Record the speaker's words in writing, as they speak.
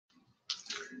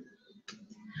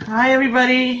Hi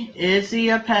everybody, Izzy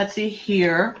Patsy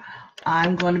here.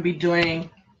 I'm going to be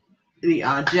doing the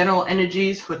general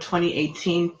energies for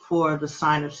 2018 for the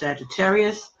sign of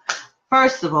Sagittarius.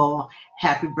 First of all,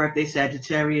 happy birthday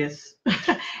Sagittarius,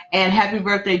 and happy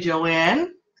birthday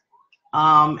Joanne,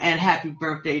 and happy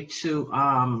birthday to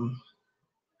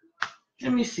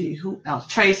let me see who else,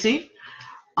 Tracy.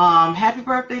 Happy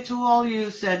birthday to all you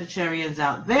Sagittarians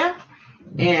out there,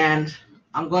 and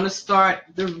I'm going to start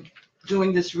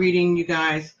doing this reading, you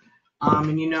guys.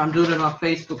 And I'm doing it on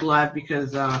Facebook Live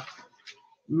because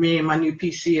me and my new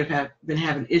PC have been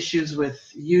having issues with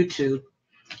YouTube.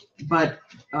 But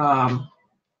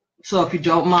so if you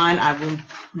don't mind, I will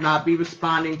not be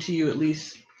responding to you at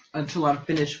least until I'm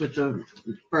finished with the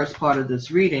first part of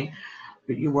this reading.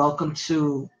 But you're welcome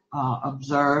to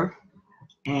observe,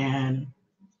 and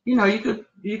you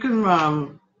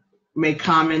can make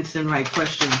comments and write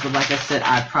questions. But like I said,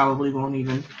 I probably won't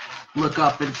even look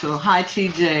up until, hi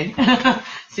TJ.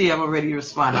 See, I'm already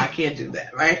responding. I can't do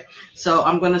that, right? So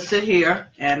I'm going to sit here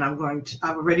and I've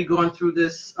already gone through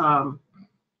this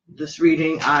this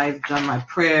reading. I've done my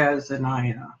prayers and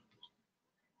I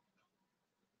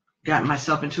got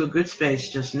myself into a good space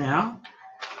just now.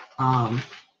 And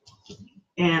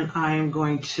I am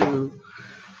going to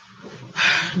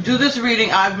do this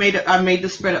reading. I made the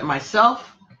spread up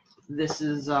myself. This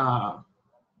is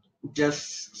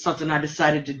just something I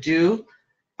decided to do.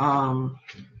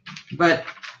 But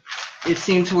it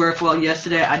seemed to work well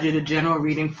yesterday. I did a general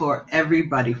reading for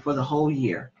everybody for the whole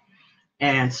year.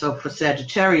 And so for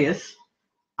Sagittarius,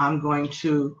 I'm going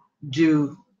to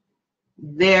do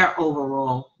their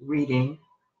overall reading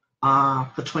for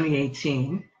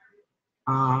 2018.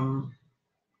 I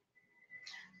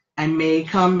may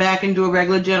come back and do a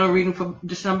regular general reading for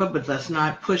December, but let's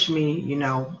not push me.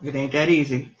 It ain't that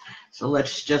easy. So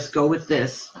let's just go with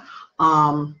this.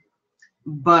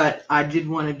 But I did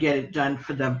want to get it done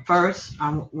for them first. I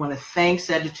want to thank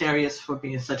Sagittarius for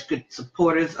being such good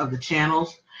supporters of the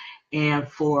channels and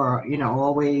for,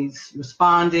 always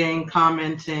responding,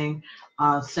 commenting,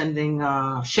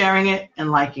 sharing it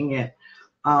and liking it.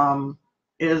 It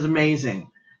is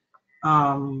amazing,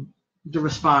 the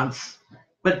response.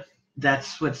 But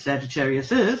that's what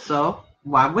Sagittarius is, so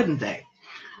why wouldn't they?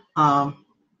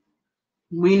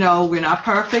 We know we're not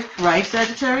perfect, right,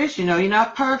 Sagittarius? You're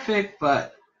not perfect,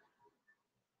 but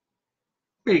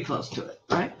pretty close to it,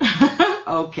 right?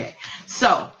 Okay,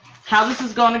 so how this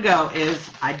is going to go is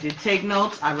I did take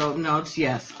notes. I wrote notes.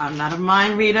 Yes, I'm not a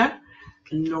mind reader,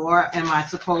 nor am I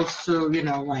supposed to,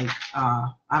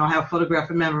 I don't have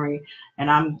photographic memory,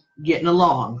 and I'm getting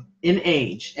along in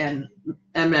age, and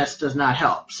MS does not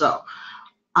help. So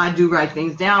I do write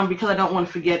things down because I don't want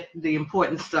to forget the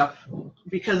important stuff,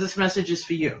 because this message is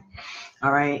for you,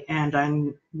 all right? And I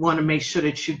want to make sure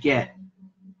that you get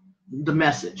the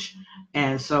message.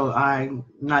 And so I'm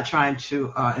not trying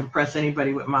to impress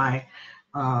anybody with my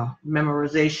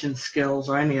memorization skills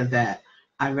or any of that.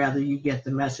 I'd rather you get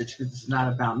the message, because it's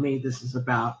not about me. This is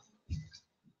about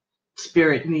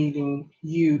Spirit needing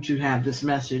you to have this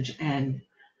message and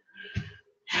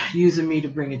using me to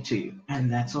bring it to you. And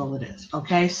that's all it is.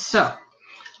 Okay, so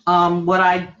what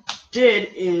I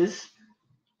did is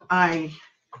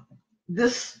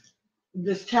this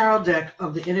tarot deck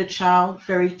of the Inner Child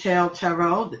Fairy Tale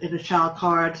Tarot, the Inner Child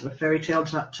cards of Fairy Tale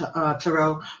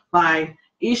Tarot by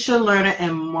Isha Lerner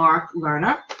and Mark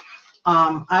Lerner.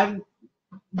 I've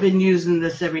been using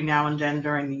this every now and then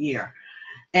during the year.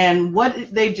 And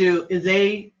what they do is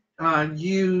they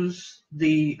use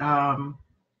the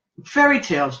fairy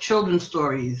tales, children's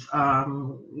stories,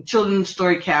 children's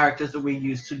story characters that we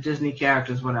use to Disney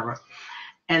characters, whatever.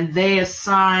 And they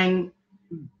assign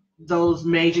those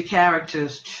major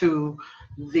characters to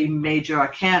the major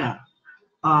arcana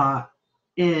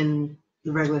in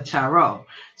the regular tarot.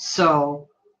 So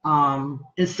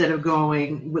instead of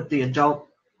going with the adult,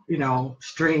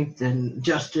 strength and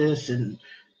justice and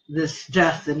this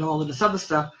death and all of this other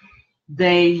stuff,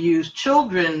 they use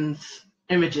children's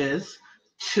images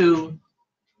to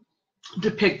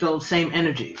depict those same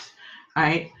energies,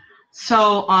 right?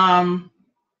 So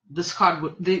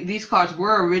these cards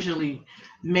were originally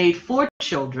made for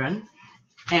children,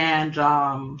 and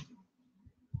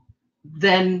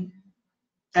then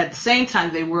at the same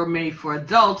time they were made for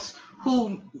adults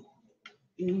who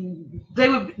they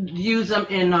would use them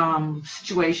in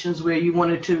situations where you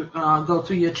wanted to go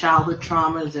through your childhood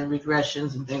traumas and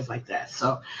regressions and things like that.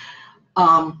 So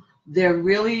they're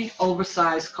really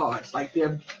oversized cards, like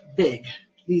they're big.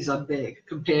 These are big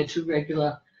compared to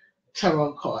regular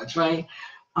tarot cards, right?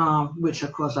 Which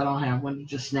of course I don't have one to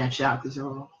just snatch out because they're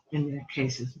all in their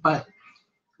cases. But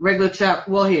regular tarot.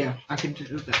 Well, here I can do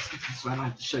this. That's why I don't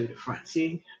have to show you the front.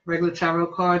 See, regular tarot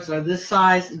cards are this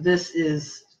size. This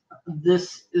is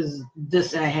this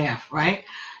and a half, right?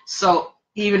 So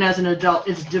even as an adult,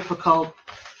 it's difficult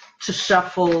to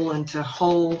shuffle and to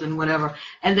hold and whatever.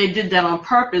 And they did that on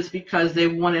purpose because they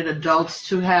wanted adults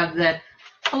to have that,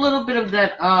 a little bit of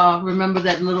that, remember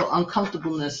that little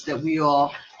uncomfortableness that we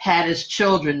all had as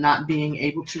children, not being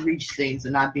able to reach things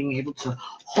and not being able to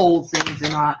hold things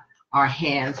in our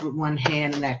hands with one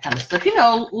hand and that kind of stuff. You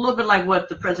know, a little bit like what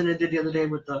the president did the other day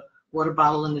with the water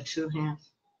bottle in the two hands.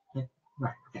 Yeah,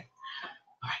 right, okay.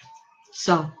 All right.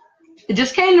 So it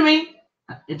just came to me.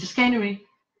 It just came to me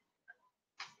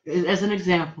as an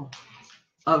example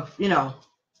of, you know,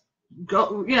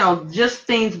 just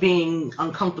things being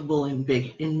uncomfortable in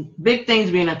big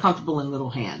things being uncomfortable in little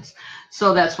hands.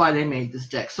 So that's why they made this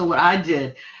deck. So what I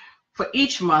did for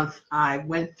each month, I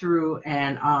went through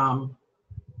and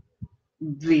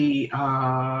the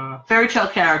fairy tale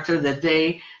character that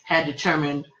they had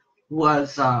determined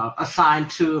was assigned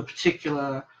to a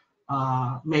particular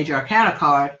major arcana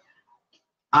card.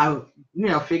 I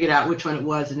figured out which one it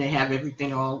was, and they have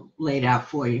everything all laid out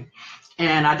for you.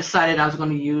 And I decided I was going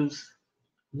to use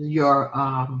your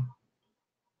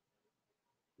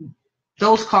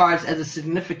those cards as the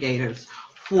significators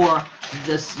for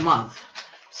this month.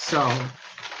 So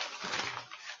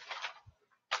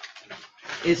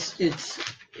it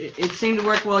seemed to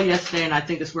work well yesterday, and I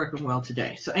think it's working well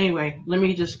today. So anyway, let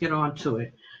me just get on to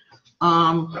it,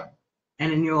 and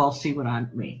then you'll all see what I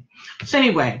mean. So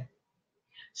anyway,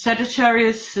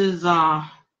 Sagittarius is the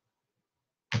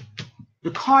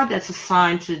card that's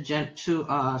assigned to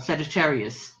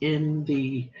Sagittarius in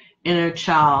the Inner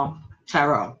Child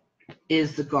Tarot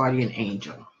is the Guardian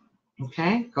Angel.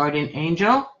 Okay, Guardian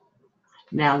Angel.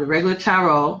 Now the regular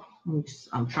tarot,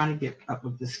 I'm trying to get up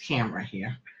with this camera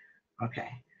here. Okay,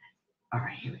 all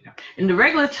right, here we go. In the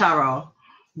regular tarot,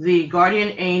 the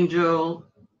Guardian Angel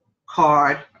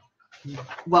card,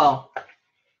 well,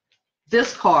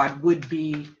 this card would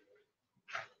be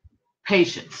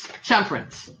patience,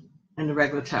 temperance in the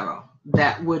regular tarot.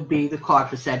 That would be the card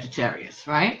for Sagittarius,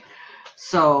 right?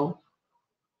 So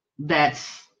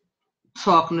that's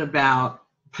talking about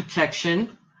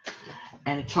protection,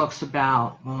 and it talks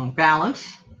about balance.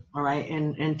 All right,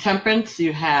 in temperance,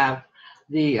 you have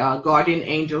the guardian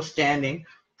angel standing,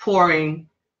 pouring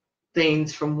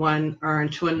things from one urn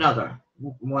to another,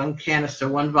 one canister,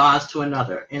 one vase to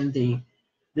another in the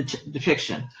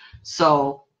depiction.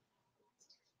 So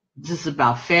this is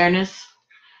about fairness.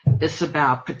 It's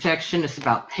about protection. It's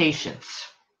about patience.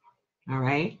 All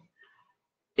right.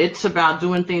 It's about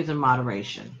doing things in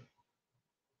moderation.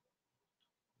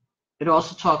 It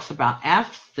also talks about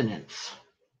abstinence.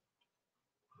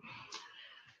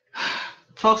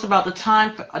 It talks about a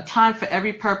time for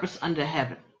every purpose under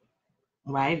heaven.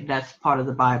 Right? That's part of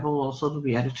the Bible, also the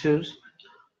Beatitudes.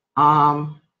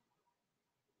 Or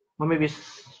maybe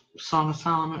it's Song of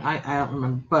Solomon. I don't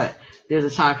remember. But there's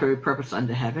a time for every purpose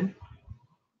under heaven.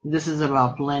 This is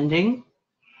about blending.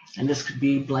 And this could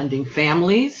be blending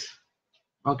families.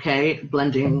 Okay?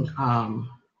 Blending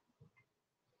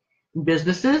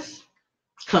businesses.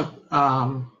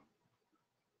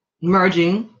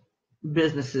 Merging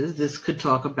businesses. This could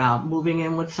talk about moving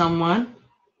in with someone.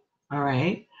 All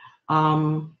right.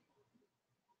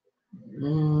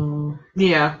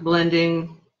 Yeah,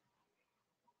 blending.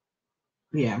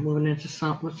 Yeah, moving into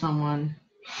with someone.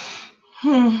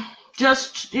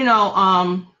 Just,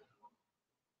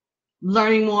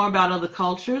 learning more about other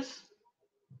cultures.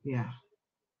 Yeah.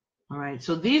 All right.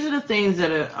 So these are the things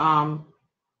that are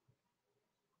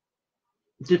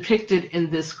depicted in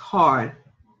this card.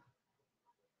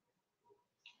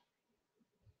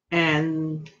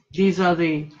 And these are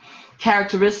the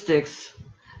characteristics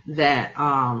that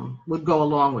would go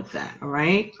along with that. All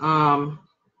right.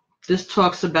 This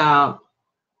talks about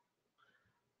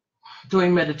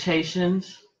doing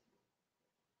meditations.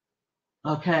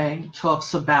 Okay.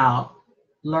 Talks about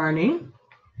learning.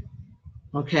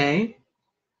 Okay.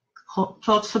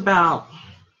 Talks about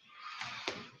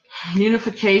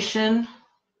unification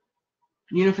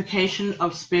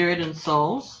of spirit and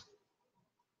souls.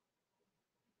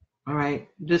 All right.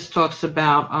 This talks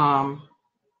about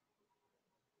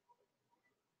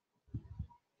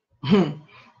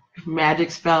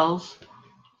magic spells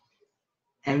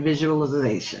and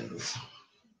visualizations.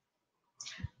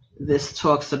 This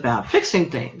talks about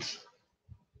fixing things.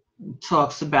 It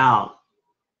talks about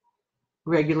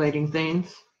regulating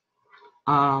things.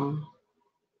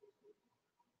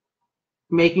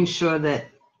 Making sure that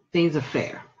things are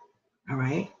fair. All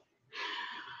right.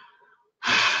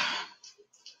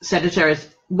 Sagittarius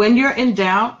when you're in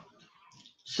doubt,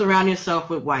 surround yourself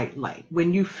with white light.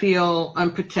 When you feel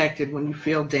unprotected, when you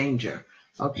feel danger,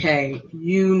 okay,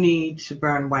 you need to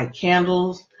burn white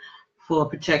candles for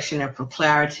protection and for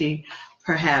clarity.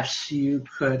 Perhaps you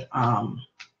could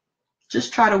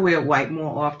just try to wear white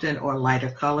more often or lighter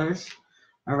colors.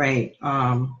 All right.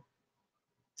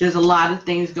 There's a lot of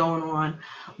things going on.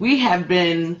 We have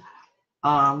been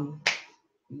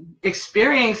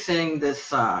experiencing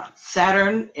this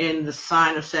Saturn in the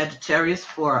sign of Sagittarius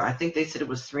for, I think they said it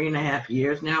was 3.5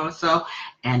 years now or so,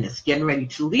 and it's getting ready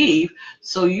to leave.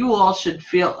 So you all should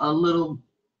feel a little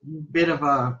bit of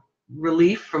a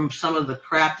relief from some of the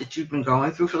crap that you've been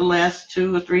going through for the last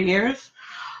 2 or 3 years.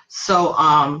 So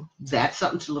that's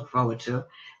something to look forward to,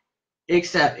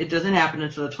 except it doesn't happen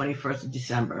until the 21st of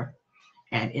December.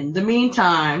 And in the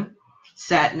meantime,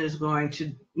 Saturn is going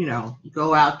to,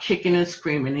 go out kicking and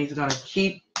screaming. He's going to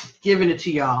keep giving it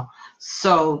to y'all.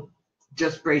 So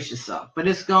just brace yourself. But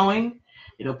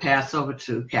it'll pass over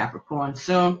to Capricorn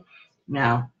soon.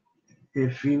 Now,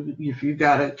 if you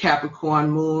got a Capricorn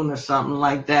moon or something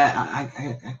like that,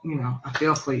 I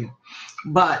feel for you.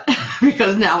 But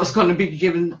because now it's going to be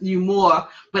giving you more,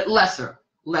 but lesser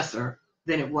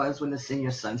than it was when it's in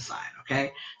your sun sign.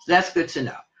 Okay, so that's good to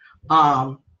know.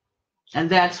 And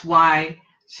that's why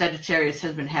Sagittarius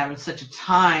has been having such a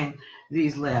time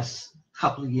these last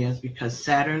couple of years, because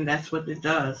Saturn, that's what it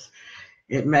does.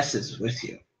 It messes with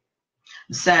you.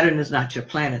 Saturn is not your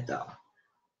planet, though.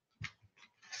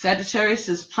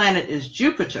 Sagittarius's planet is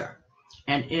Jupiter.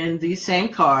 And in these same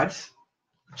cards,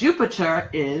 Jupiter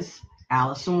is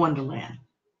Alice in Wonderland.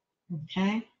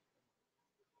 Okay?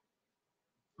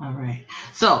 All right.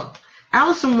 So,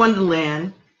 Alice in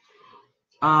Wonderland,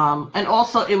 and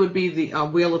also it would be the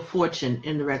Wheel of Fortune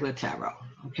in the regular tarot.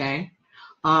 Okay?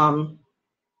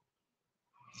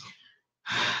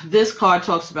 This card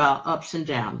talks about ups and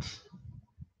downs.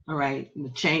 All right? And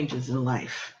the changes in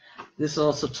life. This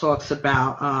also talks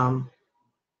about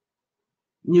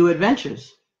new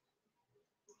adventures.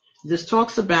 This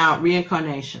talks about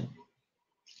reincarnation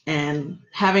and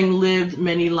having lived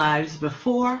many lives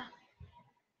before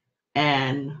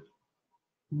and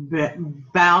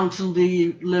bound to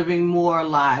living more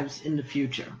lives in the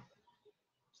future.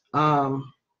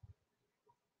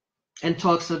 And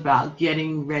talks about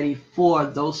getting ready for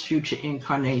those future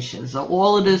incarnations. So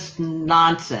all of this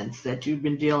nonsense that you've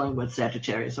been dealing with,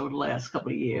 Sagittarius, over the last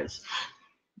couple of years,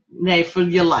 for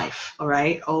your life, all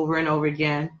right, over and over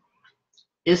again.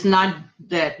 It's not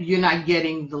that you're not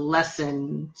getting the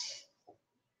lessons.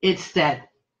 It's that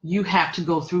you have to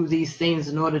go through these things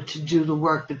in order to do the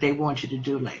work that they want you to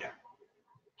do later.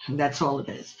 And that's all it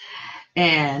is.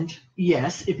 And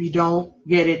yes, if you don't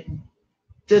get it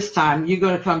this time, you're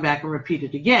going to come back and repeat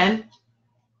it again.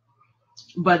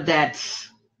 But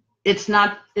it's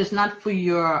not for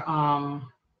your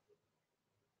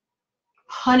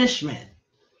punishment.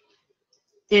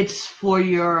 It's for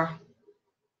your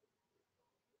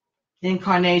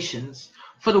incarnations,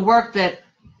 for the work that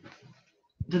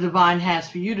the divine has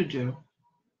for you to do.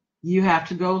 You have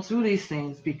to go through these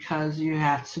things because you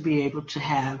have to be able to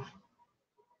have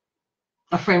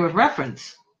a frame of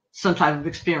reference, some type of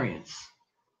experience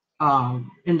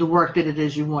in the work that it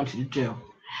is you want you to do.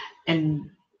 And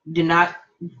you're not,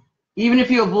 even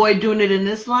if you avoid doing it in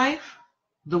this life,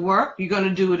 the work, you're going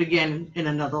to do it again in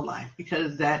another life,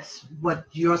 because that's what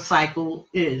your cycle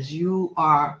is. You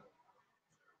are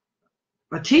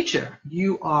a teacher.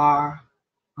 You are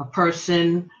a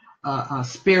person, a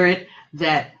spirit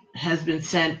that has been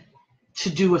sent to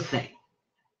do a thing.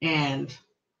 And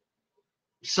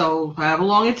so however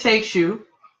long it takes you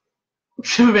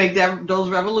to make those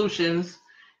revolutions,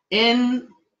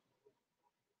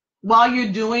 while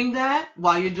you're doing that,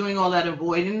 while you're doing all that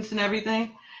avoidance and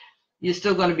everything, you're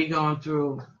still going to be going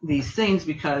through these things,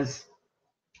 because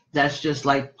that's just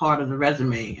like part of the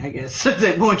resume, I guess, that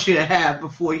they want you to have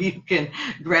before you can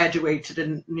graduate to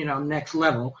the next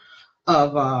level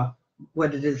of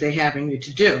what it is they're having you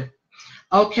to do.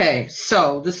 Okay,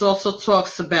 so this also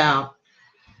talks about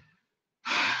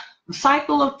the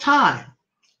cycle of time: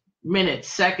 minutes,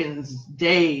 seconds,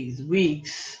 days,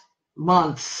 weeks,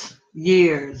 months,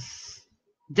 years,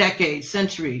 decades,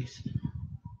 centuries,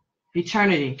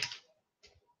 eternity.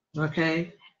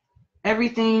 Okay?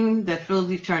 Everything that fills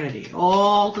eternity,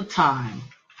 all the time.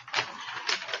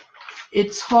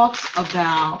 It talks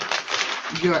about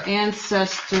your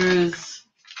ancestors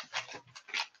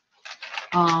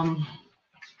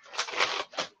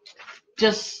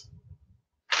just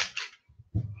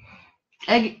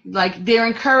like they're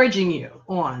encouraging you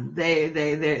on.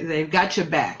 They've got your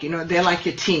back. They're like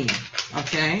your team.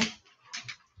 Okay?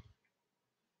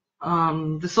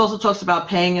 This also talks about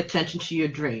paying attention to your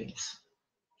dreams,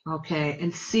 okay,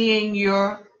 and seeing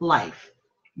your life,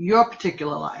 your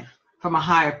particular life, from a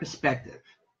higher perspective,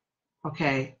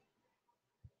 okay.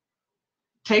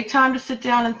 Take time to sit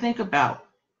down and think about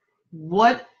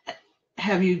what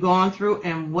have you gone through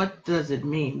and what does it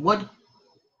mean? What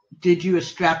did you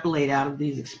extrapolate out of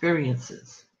these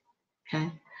experiences?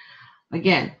 Okay.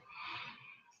 Again,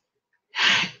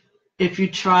 if you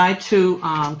try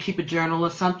to keep a journal or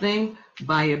something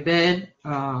by your bed,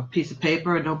 a piece of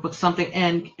paper, a notebook, something,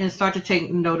 and start to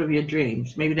take note of your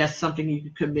dreams. Maybe that's something you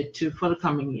could commit to for the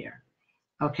coming year.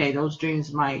 Okay, those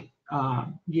dreams might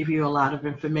give you a lot of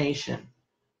information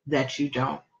that you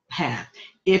don't have.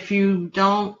 If you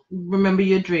don't remember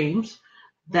your dreams,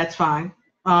 that's fine.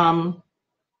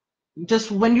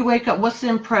 Just when you wake up, what's the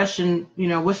impression,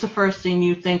 what's the first thing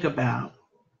you think about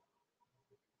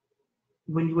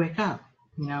when you wake up,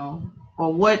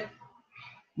 or what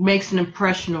makes an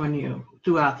impression on you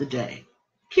throughout the day?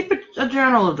 Keep a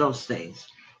journal of those things.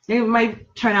 They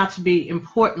might turn out to be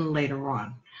important later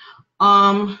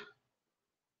on.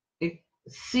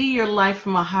 See your life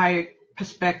from a higher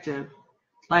perspective.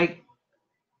 Like,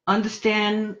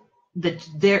 understand that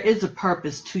there is a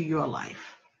purpose to your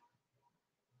life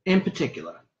in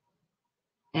particular.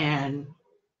 And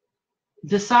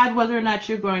decide whether or not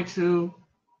you're going to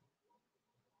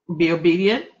be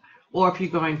obedient or if you're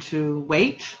going to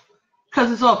wait,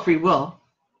 because it's all free will,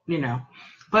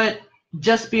 But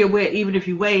just be aware, even if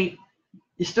you wait,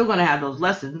 you're still going to have those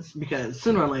lessons, because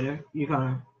sooner or later you're going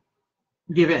to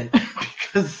give in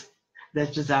because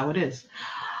that's just how it is.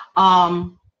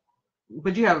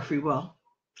 But you have a free will,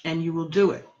 and you will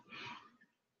do it,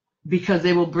 because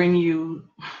they will bring you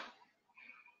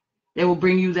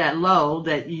that low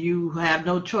that you have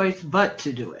no choice but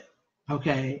to do it.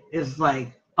 Okay, it's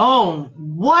like, oh,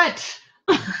 what?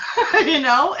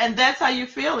 And that's how you're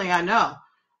feeling, I know,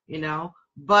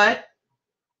 but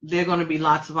there are going to be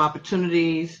lots of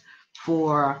opportunities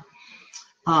for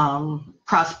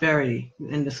prosperity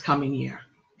in this coming year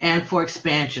and for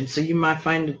expansion. So you might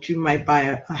find that you might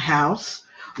buy a house,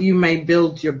 you may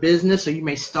build your business, or you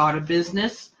may start a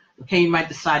business. Okay, you might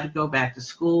decide to go back to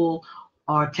school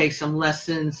or take some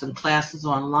lessons, some classes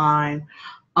online.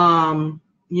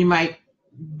 You might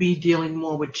be dealing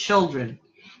more with children.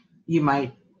 You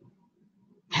might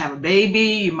have a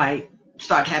baby, you might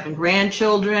start having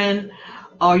grandchildren,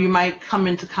 or you might come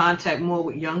into contact more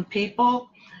with young people,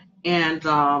 and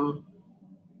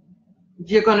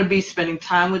you're going to be spending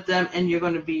time with them, and you're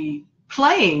going to be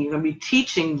playing, you're going to be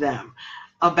teaching them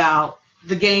about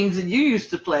the games that you used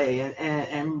to play,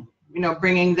 and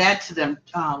bringing that to them,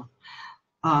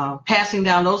 passing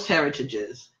down those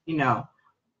heritages. We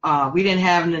didn't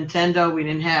have Nintendo, we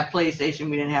didn't have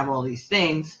PlayStation, we didn't have all these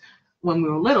things when we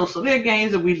were little, so they're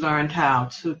games that we learned how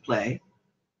to play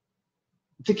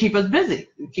to keep us busy,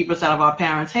 keep us out of our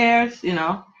parents' hairs,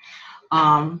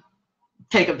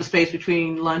 take up the space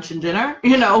between lunch and dinner.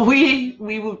 We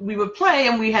would play,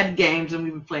 and we had games, and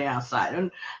we would play outside. And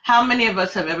how many of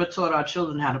us have ever taught our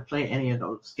children how to play any of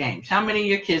those games? How many of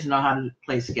your kids know how to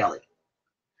play Skelly?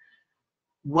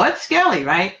 What, Skelly,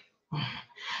 right?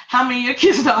 How many of your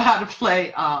kids know how to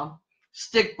play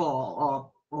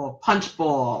stickball or punch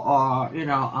ball, or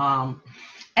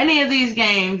any of these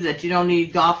games that you don't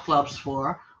need golf clubs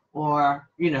for, or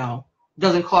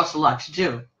doesn't cost a lot to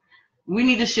do? We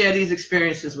need to share these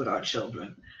experiences with our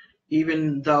children,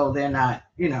 even though they're not,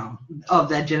 of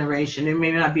that generation. They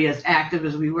may not be as active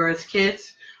as we were as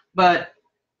kids, but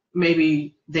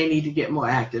maybe they need to get more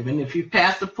active. And if you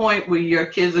pass the point where your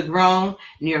kids are grown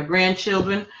and your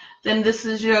grandchildren, then this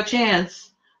is your chance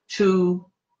to,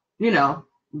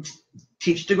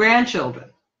 teach the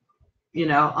grandchildren,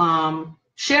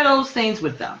 share those things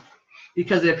with them,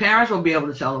 because their parents won't be able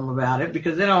to tell them about it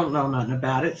because they don't know nothing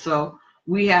about it. So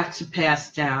we have to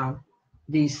pass down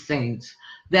these things.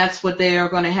 That's what they are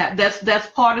going to have. That's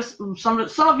part of some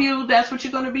of you. That's what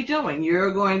you're going to be doing.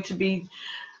 You're going to be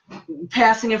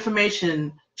passing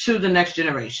information to the next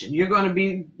generation. You're going to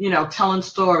be, telling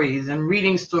stories and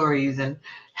reading stories and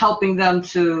helping them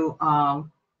to,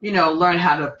 learn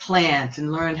how to plant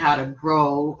and learn how to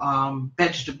grow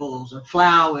vegetables and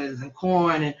flowers and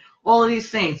corn and all of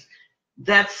these things.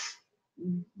 That's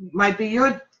might be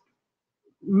your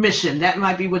mission. That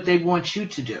might be what they want you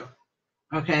to do.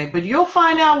 Okay, but you'll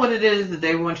find out what it is that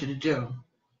they want you to do.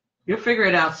 You'll figure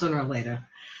it out sooner or later.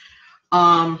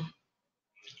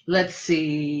 Let's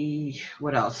see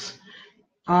what else.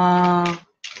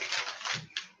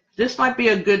 This might be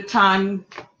a good time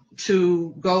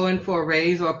to go in for a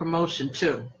raise or a promotion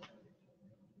too.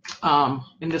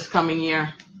 In this coming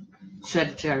year,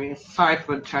 Sagittarius. Sorry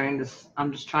for turning this.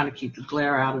 I'm just trying to keep the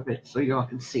glare out of it so y'all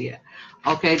can see it.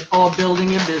 Okay, or building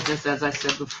your business, as I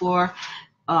said before,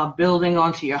 building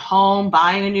onto your home,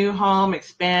 buying a new home,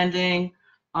 expanding,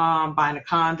 buying a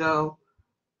condo,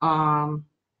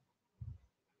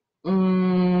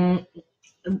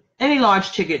 any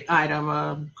large ticket item,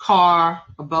 a car,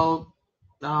 a boat.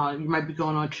 You might be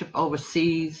going on a trip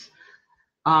overseas.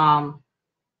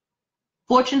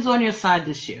 Fortune's on your side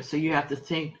this year, so you have to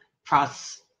think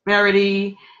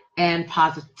prosperity and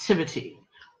positivity.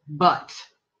 But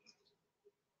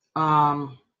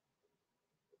don't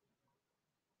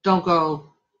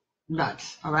go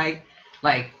nuts, all right?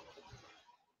 Like,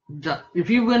 if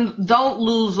you win, don't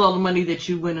lose all the money that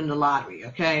you win in the lottery,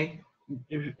 okay?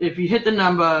 If you hit the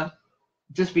number,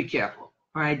 just be careful,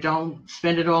 all right? Don't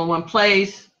spend it all in one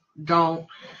place. Don't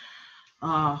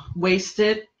waste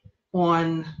it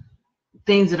on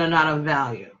things that are not of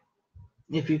value.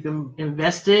 If you can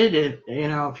invest it,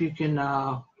 if you can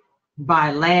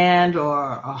buy land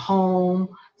or a home,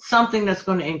 something that's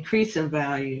going to increase in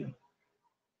value,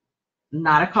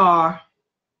 not a car.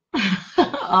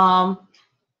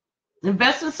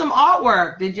 Invest in some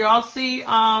artwork. Did you all see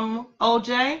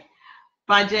OJ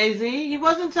by Jay-Z? He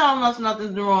wasn't telling us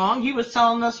nothing's wrong. He was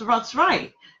telling us what's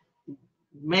right.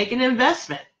 Make an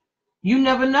investment. You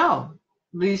never know.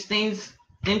 These things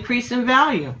increase in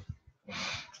value.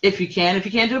 If you can't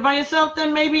do it by yourself,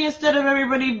 then maybe instead of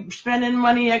everybody spending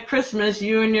money at Christmas,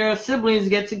 you and your siblings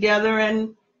get together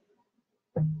and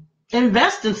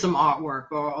invest in some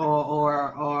artwork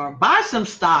or buy some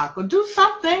stock or do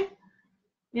something.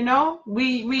 You know,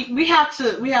 we have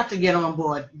to get on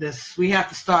board this. We have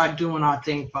to start doing our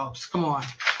thing, folks. Come on.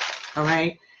 All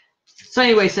right. So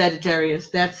anyway, Sagittarius,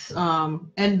 that's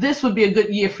and this would be a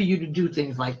good year for you to do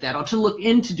things like that or to look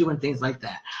into doing things like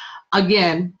that.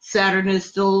 Again, Saturn is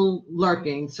still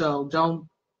lurking, so don't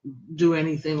do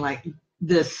anything like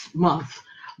this month.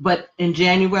 But in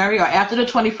January or after the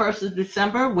 21st of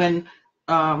December, when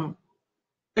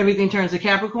everything turns to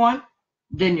Capricorn,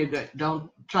 then you're good.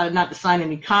 Don't try not to sign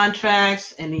any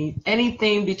contracts,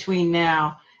 anything between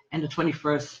now and the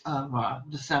 21st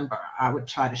of December. I would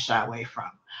try to shy away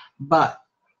from. But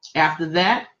after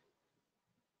that,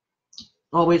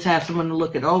 always have someone to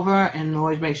look it over, and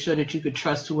always make sure that you could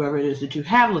trust whoever it is that you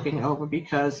have looking it over,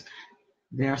 because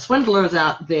there are swindlers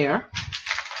out there,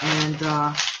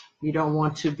 and you don't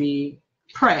want to be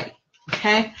prey.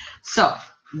 Okay, so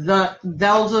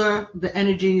those are the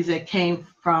energies that came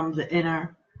from the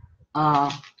inner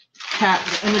child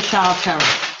tarot.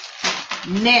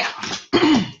 Now,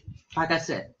 like I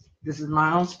said, this is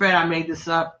my own spread. I made this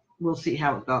up. We'll see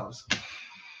how it goes.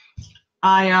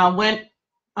 I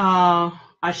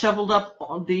shuffled up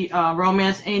the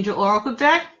Romance Angel Oracle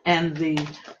deck, and the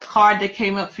card that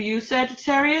came up for you,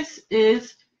 Sagittarius,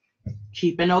 is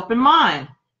keep an open mind.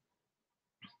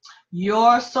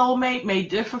 Your soulmate may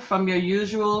differ from your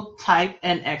usual type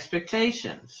and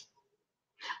expectations.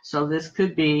 So this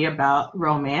could be about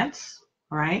romance,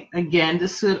 right? Again,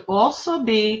 this could also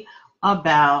be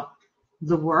about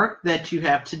the work that you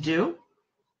have to do,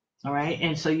 all right?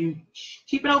 And so you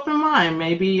keep an open mind.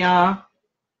 Maybe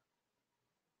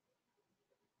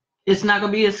it's not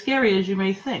going to be as scary as you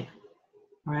may think,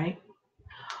 right?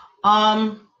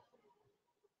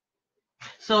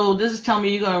 So this is telling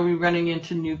me you're going to be running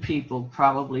into new people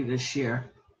probably this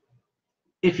year,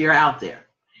 if you're out there.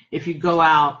 If you go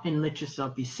out and let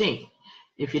yourself be seen.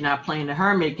 If you're not playing the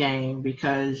hermit game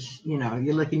because,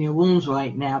 you're licking your wounds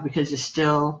right now because you're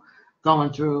still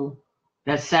going through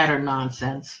that Saturn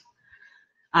nonsense.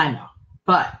 I know.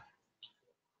 But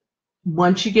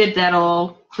once you get that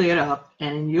all cleared up,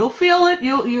 and you'll feel it,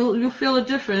 you'll feel it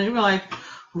different. You're like,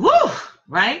 woo,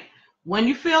 right? When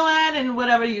you feel that and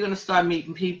whatever, you're going to start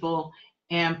meeting people,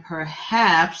 and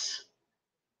perhaps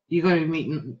you're going to be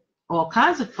meeting all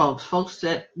kinds of folks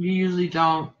that you usually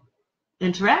don't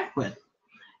interact with.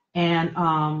 And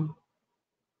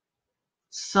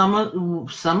some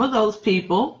of those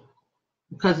people,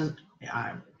 because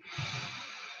I'm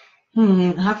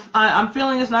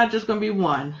feeling it's not just going to be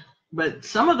one, but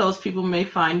some of those people may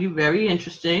find you very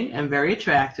interesting and very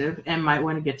attractive and might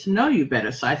want to get to know you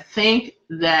better. So I think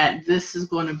that this is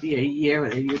going to be a year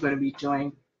that you're going to be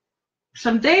doing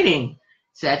some dating,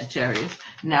 Sagittarius.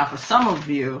 Now, for some of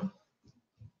you,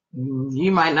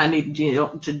 you might not need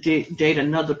to date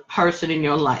another person in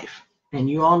your life. And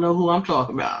you all know who I'm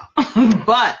talking about.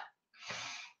 But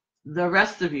the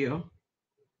rest of you,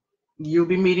 you'll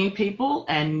be meeting people,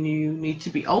 and you need to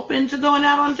be open to going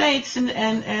out on dates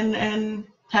and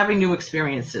having new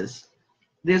experiences.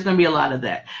 There's going to be a lot of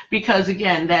that. Because,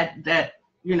 again, that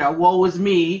woe is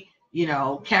me you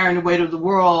know, carrying the weight of the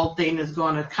world thing is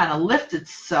going to kind of lift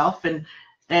itself. And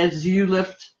as you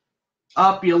lift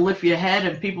up, you'll lift your head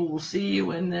and people will see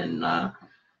you, and then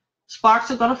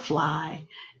sparks are going to fly,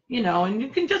 you know, and you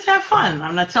can just have fun.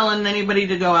 I'm not telling anybody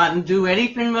to go out and do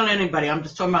anything with anybody. I'm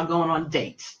just talking about going on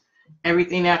dates.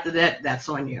 Everything after that, that's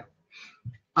on you.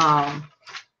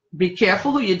 Be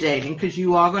careful who you're dating, because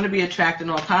you are going to be attracting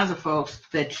all kinds of folks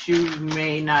that you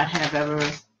may not have ever,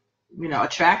 you know,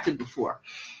 attracted before.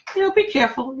 You know, be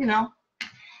careful, you know.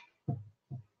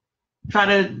 Try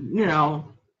to, you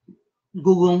know,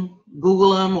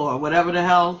 Google them or whatever the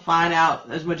hell, find out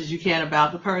as much as you can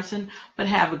about the person, but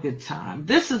have a good time.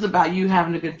 This is about you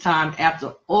having a good time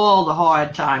after all the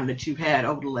hard time that you've had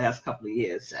over the last couple of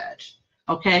years, Sag.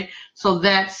 Okay? So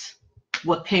that's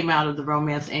what came out of the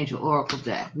Romance Angel Oracle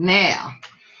deck. Now,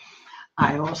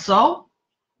 I also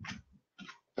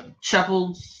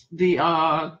shuffled the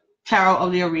Tarot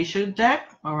of the Orisha deck,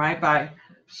 all right, by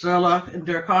Sherlock and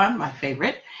Durkheim, my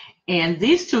favorite. And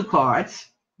these two cards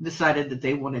decided that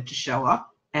they wanted to show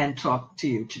up and talk to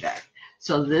you today.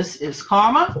 So this is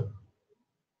Karma,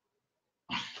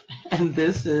 and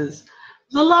this is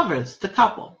the Lovers, the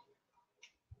couple.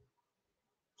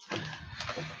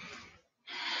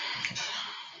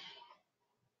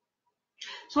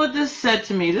 So what this said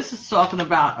to me, this is talking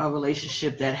about a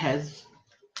relationship that has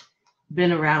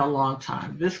been around a long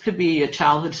time. This could be a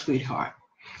childhood sweetheart,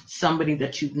 somebody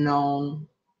that you've known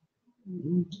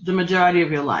the majority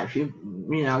of your life. You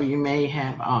know, you may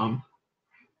have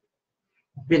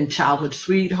been childhood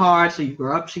sweethearts, or you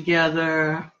grew up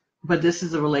together, but this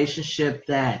is a relationship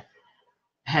that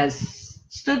has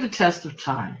stood the test of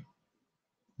time.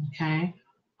 Okay?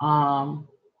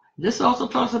 This also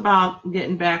talks about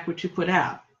getting back what you put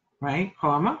out, right?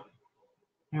 Karma.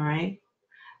 All right?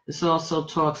 This also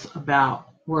talks about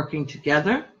working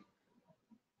together.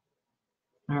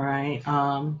 All right?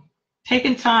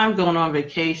 Taking time, going on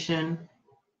vacation,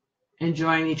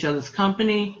 enjoying each other's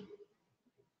company.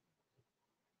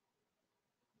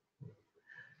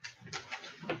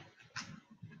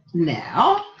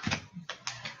 Now,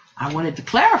 I wanted to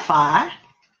clarify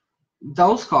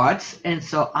those cards, and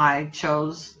so I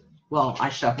chose, well, I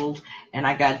shuffled, and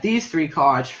I got these three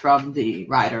cards from the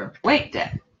Rider-Waite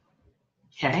deck.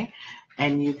 Okay?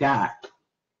 And you got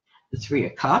the Three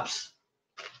of Cups.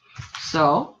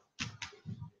 So,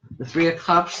 the Three of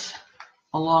Cups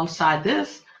alongside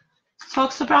this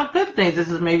talks about good things. This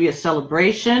is maybe a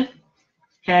celebration.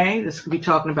 Okay? This could be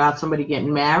talking about somebody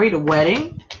getting married, a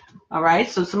wedding. All right?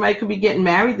 So somebody could be getting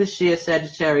married this year,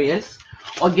 Sagittarius,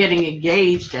 or getting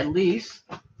engaged at least.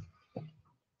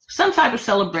 Some type of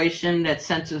celebration that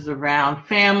centers around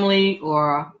family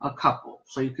or a couple.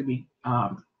 So you could be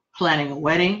planning a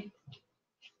wedding.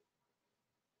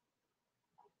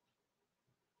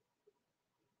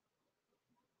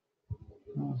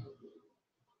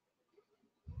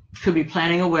 Could be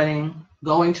planning a wedding,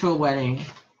 going to a wedding.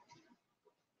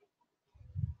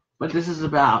 But this is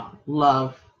about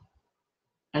love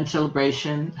and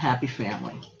celebration, happy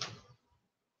family.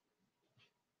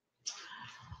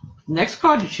 Next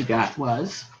card that you got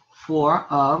was Four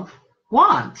of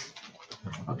Wands.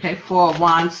 Okay, Four of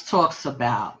Wands talks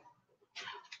about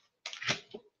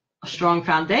a strong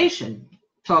foundation,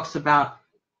 talks about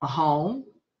a home,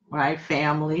 right,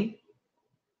 family,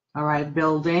 all right,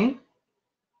 building,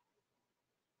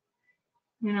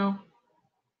 you know,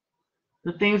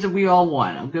 the things that we all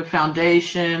want, a good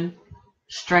foundation,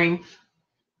 strength,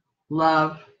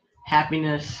 love,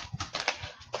 happiness,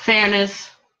 fairness.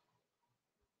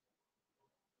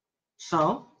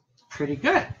 So, pretty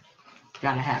good.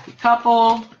 Got a happy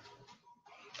couple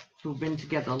who've been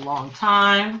together a long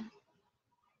time,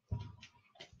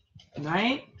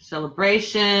 right?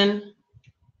 Celebration,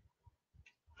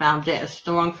 a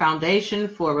strong foundation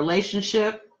for a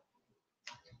relationship.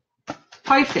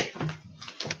 Perfect.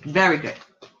 Very good.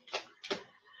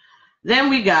 Then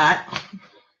we got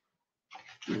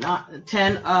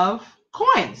Ten of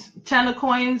Coins. Ten of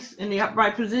Coins in the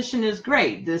upright position is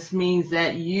great. This means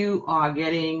that you are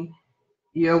getting,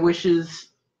 your wishes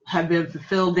have been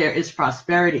fulfilled. There is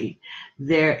prosperity.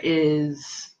 There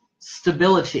is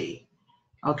stability.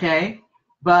 Okay?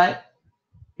 But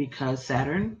because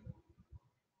Saturn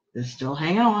is still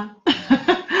hanging on,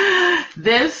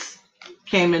 this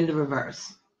came in the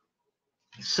reverse.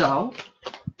 So,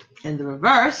 in the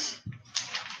reverse,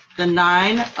 the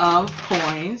Nine of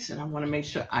Coins, and I want to make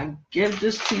sure I give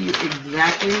this to you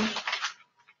exactly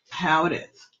how it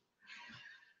is.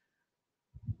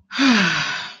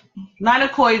 Nine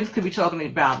of Coins could be talking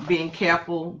about being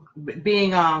careful,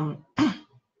 being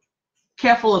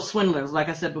careful of swindlers. Like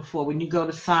I said before, when you go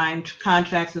to sign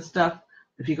contracts and stuff,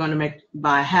 If you're going to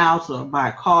buy a house or buy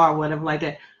a car or whatever like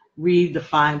that, read the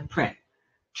fine print.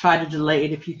 Try to delay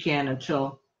it if you can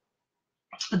until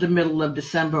the middle of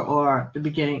December or the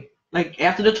beginning, like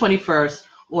after the 21st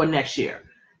or next year.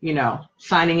 You know,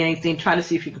 signing anything, try to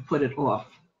see if you can put it off.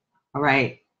 All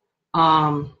right.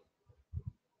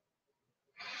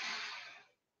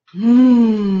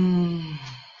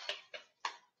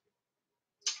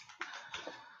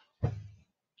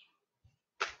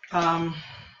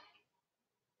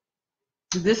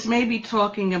 This may be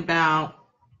talking about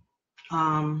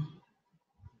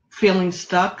feeling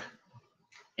stuck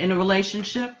in a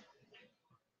relationship.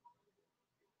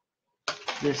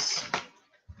 This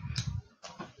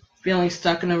feeling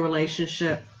stuck in a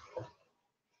relationship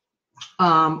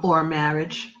or a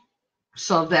marriage.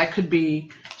 So that could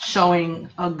be showing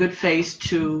a good face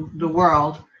to the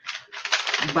world,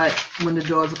 but when the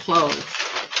doors are closed,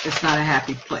 it's not a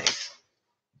happy place.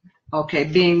 Okay,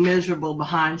 being miserable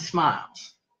behind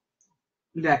smiles.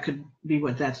 That could be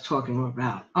what that's talking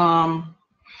about.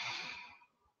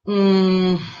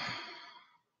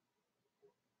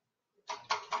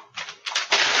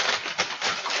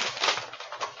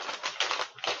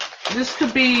 This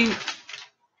could be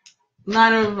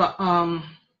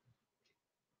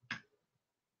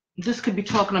this could be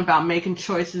talking about making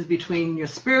choices between your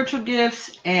spiritual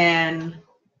gifts and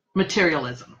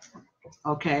materialism.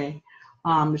 Okay.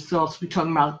 This could also be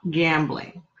talking about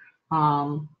gambling,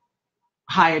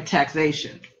 higher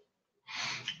taxation.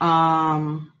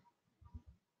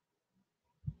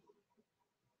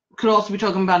 Could also be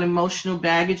talking about emotional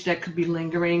baggage that could be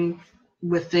lingering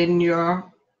within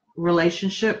your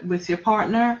relationship with your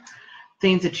partner,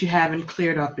 things that you haven't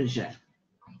cleared up as yet.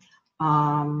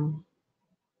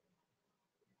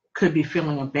 Could be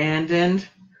feeling abandoned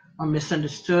or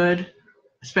misunderstood,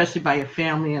 especially by your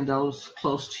family and those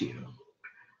close to you.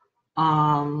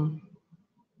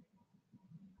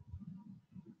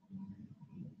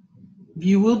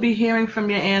 You will be hearing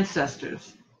from your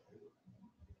ancestors.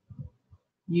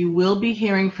 You will be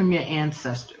hearing from your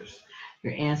ancestors.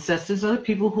 Your ancestors are the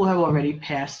people who have already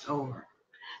passed over.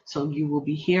 So you will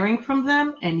be hearing from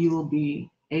them, and you will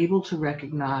be able to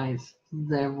recognize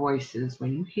their voices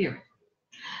when you hear it.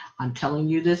 I'm telling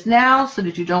you this now so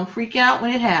that you don't freak out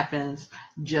when it happens.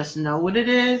 Just know what it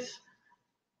is.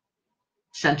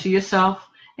 Center yourself,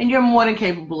 and you're more than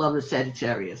capable of it,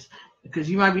 Sagittarius, because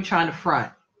you might be trying to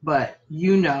front, but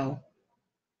you know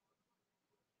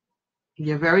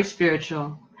you're very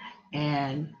spiritual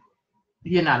and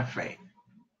you're not afraid.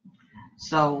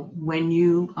 So when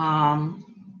you,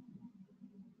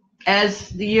 as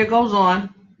the year goes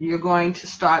on, you're going to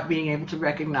start being able to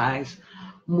recognize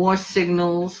more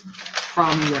signals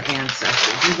from your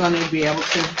ancestors. You're going to be able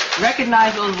to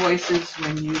recognize those voices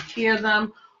when you hear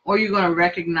them, or you're going to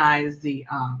recognize the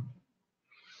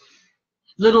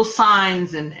little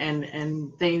signs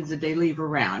and things that they leave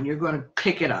around. You're going to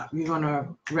pick it up. You're going to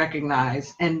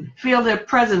recognize and feel their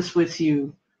presence with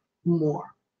you more.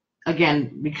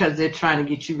 Again, because they're trying to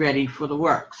get you ready for the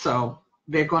work. So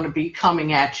they're going to be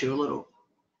coming at you a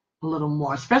little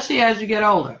more, especially as you get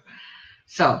older.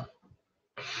 So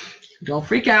don't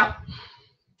freak out.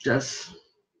 Just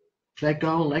let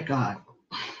go, let God.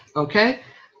 Okay?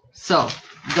 So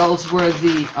those were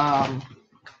the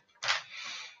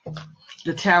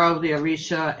Tarot of the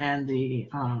Orisha and the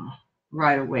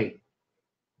Rider-Waite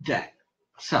deck.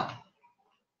 So,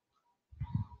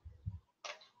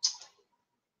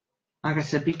 like I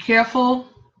said, be careful.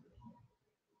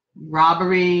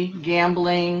 Robbery,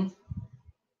 gambling,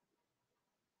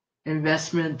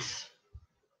 investments.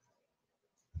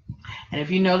 And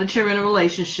if you know that you're in a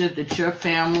relationship, that your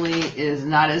family is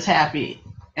not as happy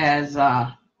as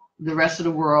the rest of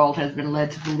the world has been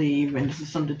led to believe, and this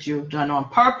is something that you've done on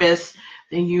purpose,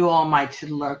 then you all might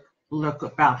should look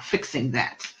about fixing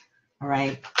that, all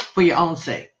right, for your own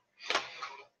sake.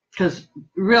 Because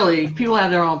really, people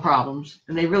have their own problems,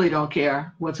 and they really don't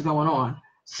care what's going on.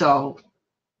 So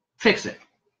fix it.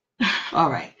 All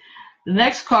right. The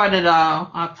next card that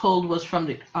I pulled was from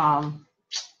the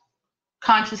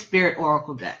Conscious Spirit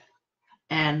Oracle deck.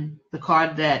 And the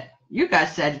card that you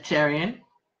guys, Sagittarius,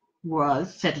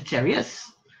 was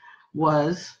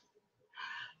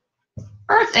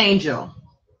Earth Angel.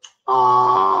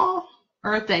 Oh,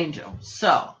 Earth Angel.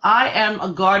 So, I am a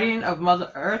guardian of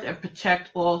Mother Earth and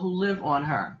protect all who live on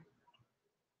her.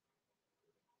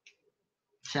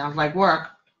 Sounds like work.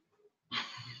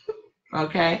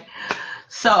 Okay.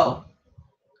 So,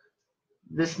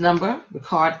 this number, the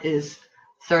card is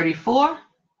 34.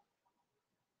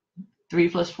 3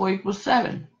 plus 4 equals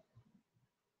 7.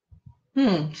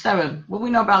 7. What do we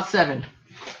know about 7?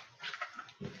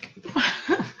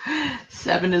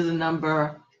 7 is a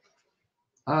number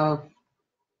of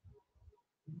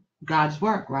God's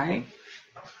work, right?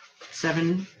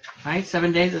 7, right?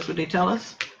 7 days, that's what they tell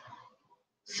us.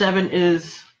 7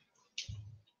 is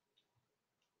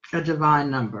a divine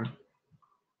number.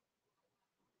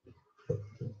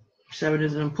 7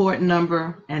 is an important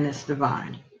number, and it's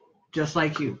divine, just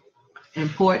like you.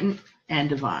 Important and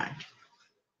divine.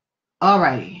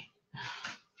 Alrighty.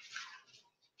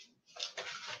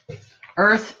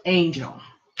 Earth Angel.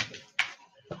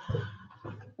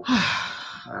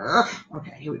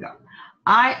 Okay, here we go.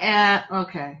 I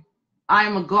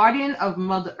am a guardian of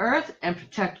Mother Earth and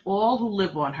protect all who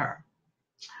live on her.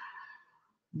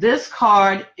 This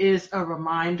card is a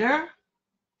reminder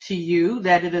to you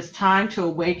that it is time to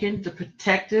awaken the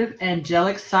protective,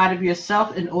 angelic side of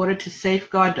yourself in order to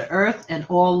safeguard the earth and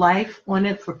all life on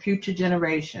it for future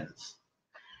generations.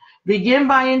 Begin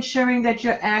by ensuring that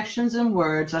your actions and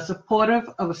words are supportive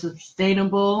of a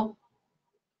sustainable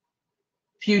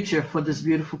future for this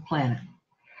beautiful planet.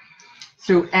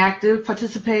 Through active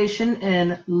participation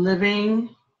in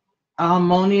living a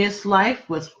harmonious life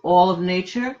with all of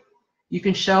nature, you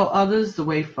can show others the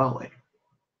way forward.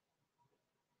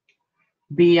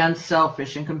 Be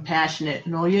unselfish and compassionate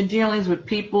in all your dealings with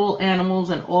people, animals,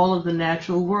 and all of the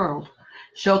natural world.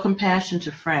 Show compassion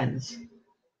to friends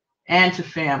and to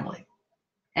family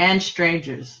and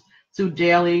strangers through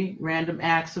daily random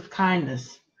acts of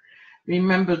kindness.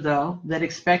 Remember, though, that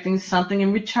expecting something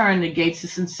in return negates the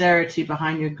sincerity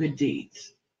behind your good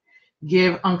deeds.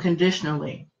 Give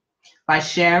unconditionally. By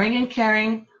sharing and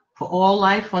caring for all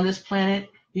life on this planet,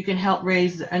 you can help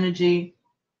raise the energy,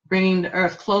 bringing the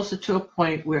earth closer to a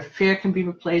point where fear can be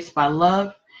replaced by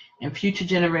love, and future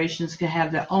generations can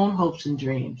have their own hopes and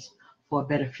dreams for a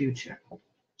better future.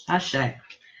 Ashe.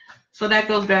 So that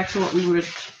goes back to what we were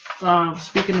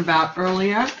speaking about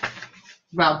earlier,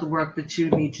 about the work that you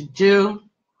need to do.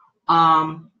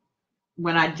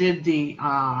 When I did the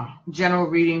general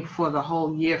reading for the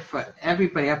whole year for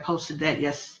everybody, I posted that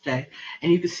yesterday,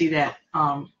 and you can see that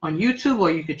on YouTube,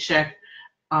 or you could check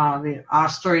Our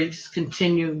Stories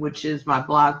Continue, which is my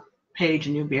blog page,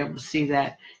 and you'll be able to see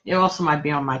that. It also might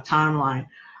be on my timeline.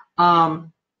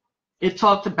 It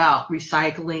talked about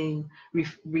recycling,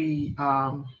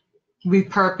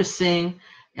 repurposing,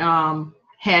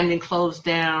 handing clothes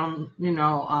down,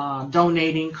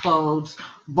 donating clothes,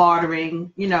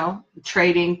 bartering,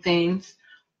 trading things,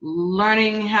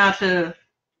 learning how to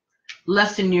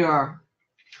lessen your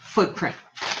footprint,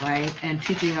 right? And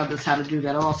teaching others how to do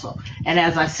that also. And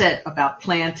as I said about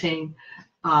planting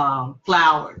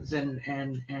flowers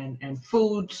and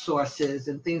food sources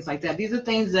and things like that. These are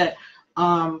things that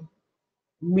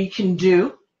we can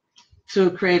do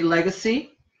to create a legacy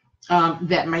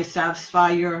that may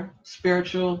satisfy your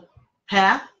spiritual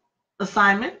path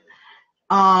assignment,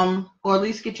 or at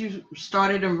least get you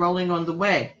started and rolling on the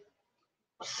way.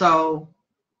 So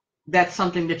that's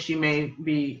something that you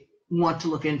may want to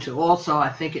look into. Also, I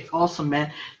think it also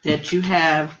meant that you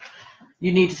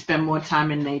need to spend more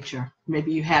time in nature.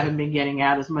 Maybe you haven't been getting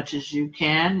out as much as you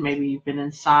can. Maybe you've been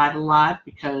inside a lot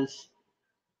because,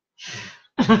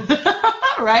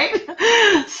 right?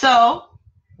 So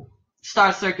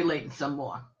start circulating some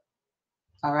more.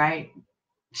 All right?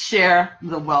 Share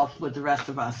the wealth with the rest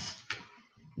of us.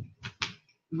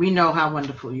 We know how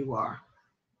wonderful you are.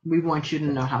 We want you to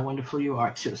know how wonderful you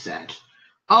are too, Sag.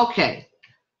 Okay.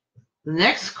 The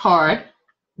next card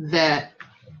that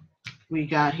we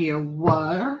got here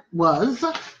was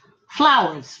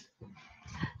flowers.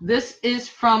 This is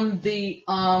from the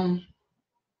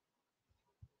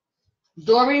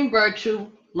Doreen Virtue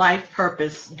Life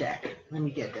Purpose deck. Let me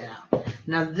get that out.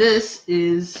 Now this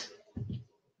is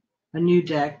a new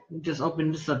deck. We just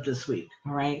opened this up this week.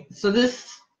 All right. So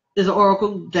this is an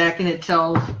oracle deck, and it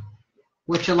tells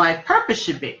what your life purpose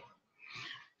should be.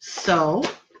 So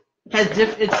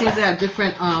it seems to have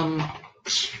different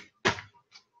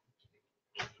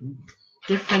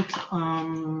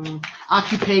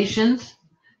occupations,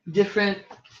 different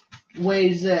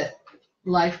ways that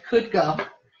life could go.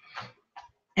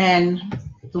 And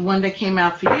the one that came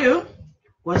out for you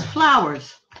was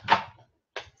flowers.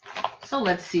 So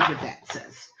let's see what that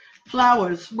says.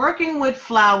 Flowers. Working with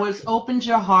flowers opens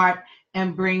your heart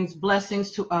and brings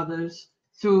blessings to others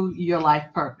through your life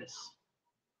purpose.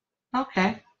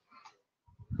 Okay.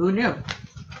 Who knew?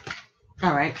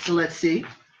 All right, so let's see.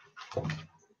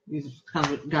 These come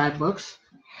with guidebooks.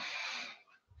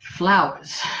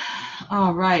 Flowers.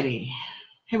 All righty.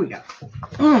 Here we go.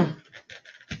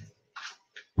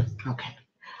 Okay.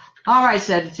 All right,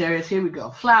 Sagittarius, here we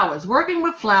go. Flowers. Working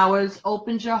with flowers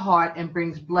opens your heart and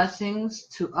brings blessings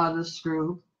to others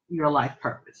through your life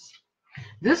purpose.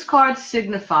 This card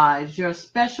signifies your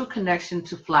special connection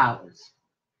to flowers,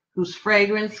 whose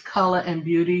fragrance, color, and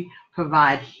beauty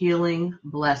provide healing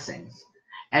blessings.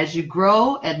 As you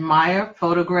grow, admire,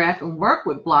 photograph, and work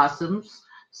with blossoms,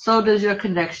 so does your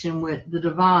connection with the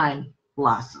divine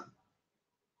blossom.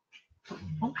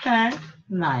 Okay,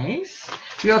 nice.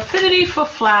 Your affinity for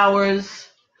flowers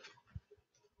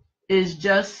is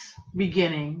just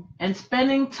beginning, and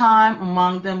spending time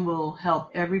among them will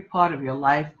help every part of your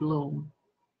life bloom.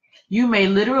 You may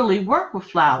literally work with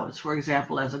flowers, for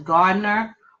example, as a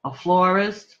gardener, a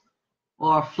florist,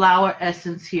 or a flower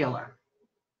essence healer.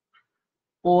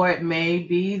 Or it may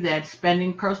be that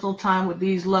spending personal time with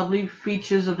these lovely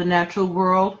features of the natural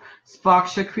world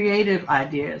sparks your creative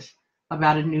ideas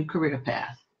about a new career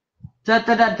path. Da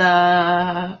da da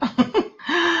da.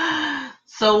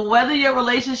 So whether your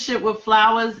relationship with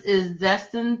flowers is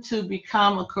destined to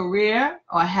become a career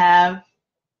or have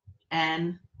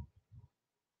an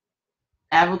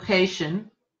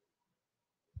avocation,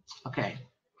 okay.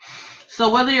 So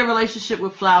whether your relationship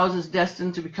with flowers is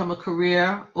destined to become a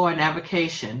career or an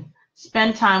avocation,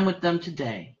 spend time with them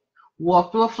today.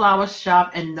 Walk through a flower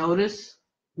shop and notice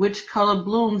which color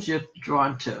blooms you're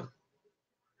drawn to.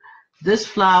 This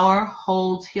flower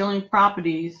holds healing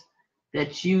properties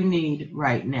that you need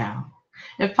right now.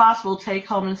 If possible, take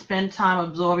home and spend time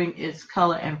absorbing its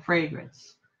color and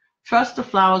fragrance. Trust the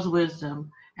flower's wisdom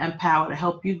and power to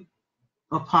help you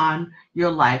upon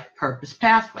your life purpose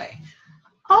pathway.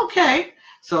 Okay,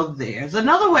 so there's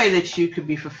another way that you could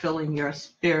be fulfilling your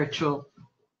spiritual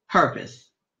purpose.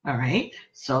 All right,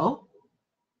 so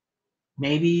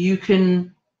maybe you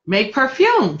can make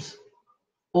perfumes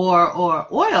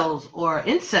or oils or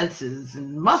incenses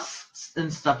and musks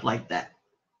and stuff like that.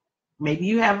 Maybe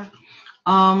you have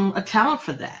a talent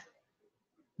for that,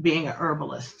 being an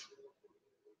herbalist,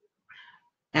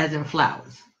 as in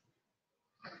flowers.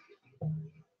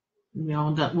 You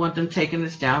know, don't want them taking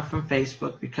this down from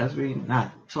Facebook because we're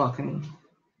not talking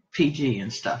PG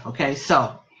and stuff. Okay,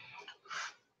 so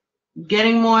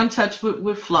getting more in touch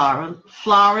with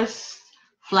florists,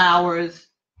 flowers,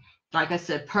 like I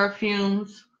said,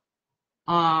 perfumes,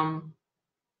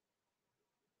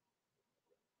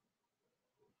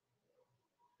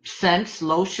 scents,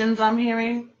 lotions, I'm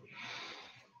hearing,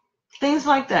 things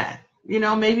like that. You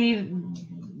know, maybe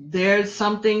there's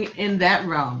something in that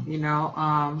realm, you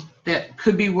know, that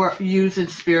could be used in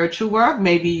spiritual work.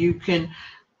 Maybe you can,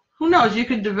 who knows, you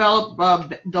could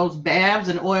develop those baths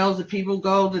and oils that people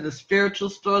go to the spiritual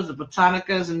stores, the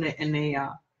botanicas, and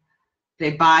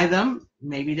they buy them.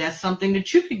 Maybe that's something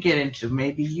that you could get into.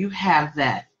 Maybe you have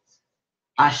that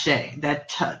ashe, that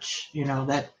touch, you know,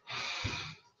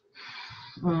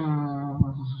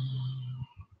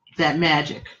 that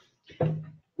magic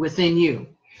within you,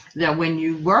 that when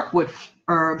you work with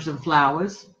herbs and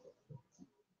flowers,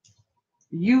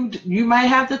 you might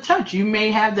have the touch. You may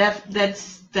have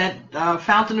that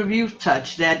fountain of youth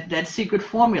touch, that secret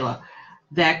formula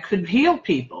that could heal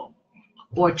people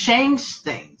or change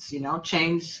things, you know,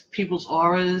 change people's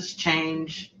auras,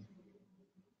 change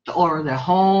the aura of their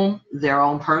home, their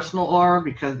own personal aura,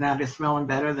 because now they're smelling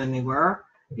better than they were,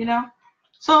 you know.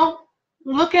 So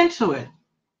look into it.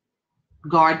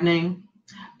 Gardening,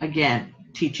 again,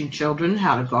 teaching children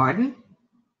how to garden,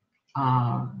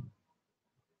 how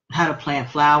to plant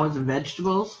flowers and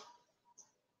vegetables.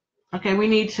 Okay, we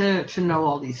need to know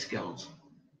all these skills.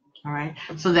 All right,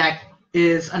 so that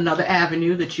is another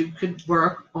avenue that you could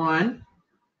work on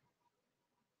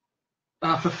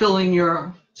fulfilling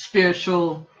your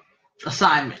spiritual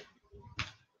assignment.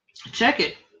 Check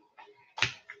it.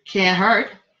 Can't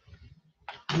hurt.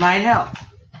 Might help.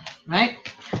 Right?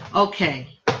 Okay.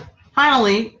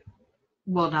 Finally,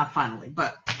 well, not finally,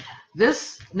 but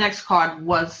this next card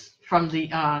was from the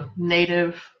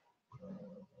Native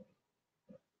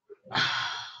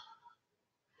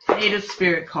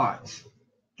Spirit cards,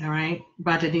 all right,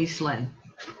 by Denise Lynn.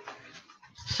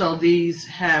 So these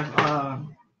have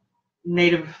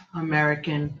Native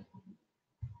American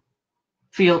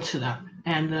feel to them.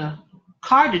 And the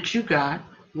card that you got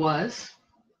was,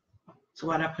 so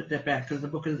why did I put that back? Because the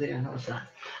book is there. No, it's not.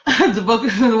 The book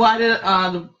is, why did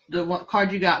the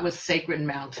card you got was Sacred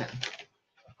Mountain.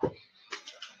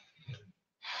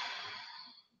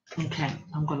 Okay,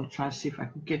 I'm going to try to see if I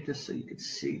can get this so you can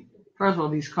see. First of all,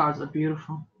 these cards are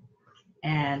beautiful,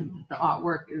 and the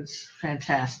artwork is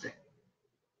fantastic.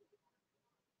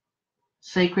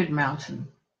 Sacred Mountain.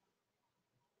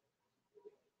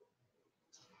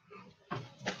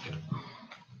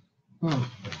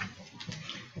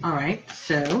 All right,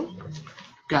 so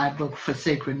guidebook for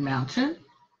Sacred Mountain.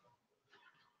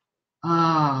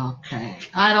 Okay.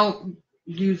 I don't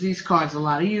use these cards a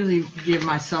lot. I usually give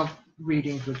myself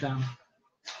readings with them.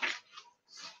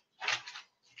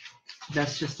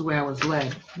 That's just the way I was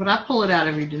led. But I pull it out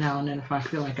every now and then if I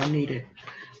feel like I need it.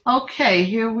 Okay,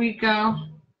 here we go.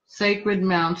 Sacred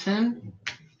Mountain.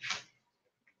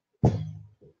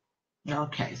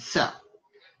 Okay, so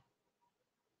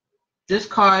this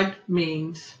card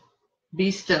means be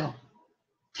still.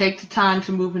 Take the time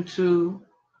to move into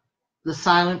the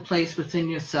silent place within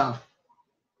yourself.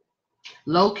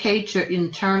 Locate your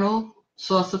internal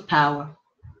source of power.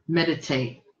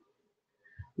 Meditate.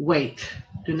 Wait.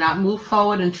 Do not move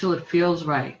forward until it feels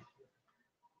right.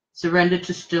 Surrender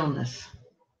to stillness.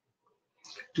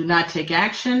 Do not take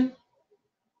action.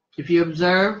 If you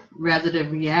observe rather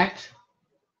than react,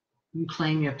 you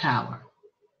claim your power.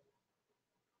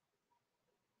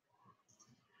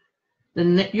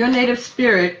 Your native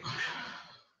spirit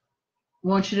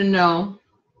wants you to know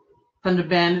from the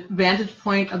vantage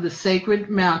point of the sacred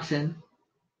mountain,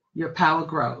 your power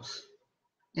grows.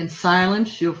 In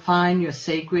silence, you'll find your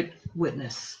sacred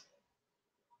witness.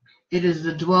 It is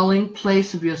the dwelling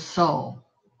place of your soul.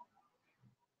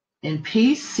 In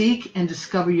peace, seek and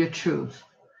discover your truth.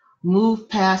 Move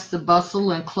past the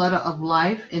bustle and clutter of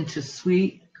life into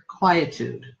sweet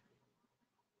quietude.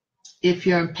 If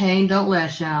you're in pain, don't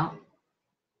lash out.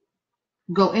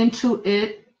 Go into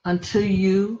it until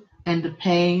you and the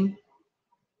pain.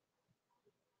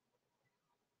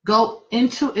 Go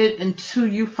into it until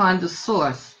you find the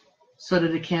source so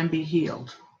that it can be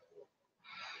healed.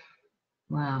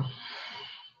 Wow.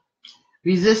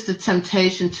 Resist the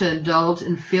temptation to indulge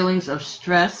in feelings of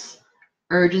stress,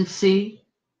 urgency,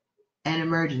 and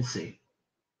emergency.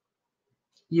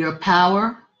 Your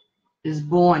power is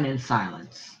born in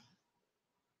silence.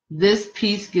 This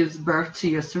peace gives birth to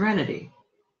your serenity.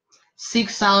 Seek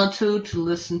solitude to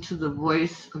listen to the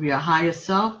voice of your higher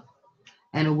self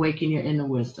and awaken your inner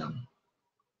wisdom.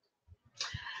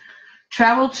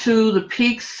 Travel to the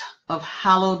peaks of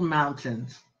hallowed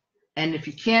mountains. And if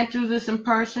you can't do this in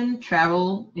person,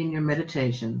 travel in your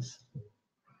meditations.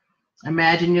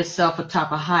 Imagine yourself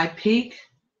atop a high peak.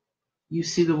 You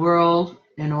see the world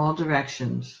in all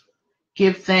directions.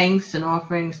 Give thanks and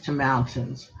offerings to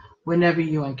mountains whenever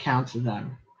you encounter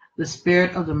them. The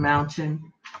spirit of the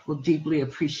mountain will deeply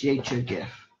appreciate your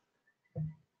gift.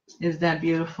 Is that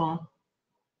beautiful?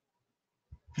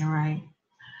 All right.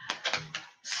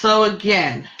 So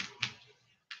again,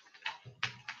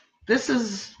 this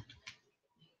is,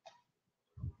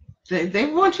 they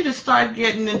want you to start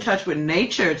getting in touch with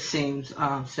nature, it seems,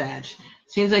 Sag.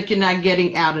 Seems like you're not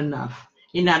getting out enough.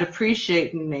 You're not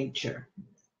appreciating nature.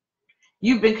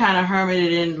 You've been kind of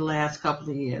hermited in the last couple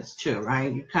of years too,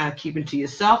 right? You're kind of keeping to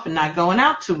yourself and not going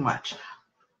out too much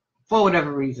for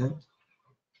whatever reason.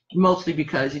 Mostly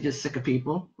because you're just sick of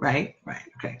people, right? Right.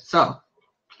 Okay. So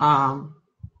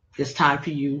it's time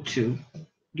for you to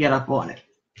get up on it.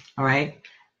 All right.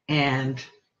 And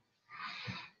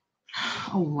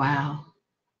oh wow.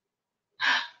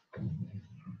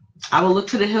 I will look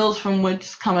to the hills from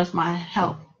which cometh my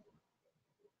help.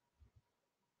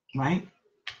 Right?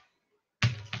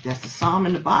 That's the psalm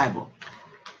in the Bible.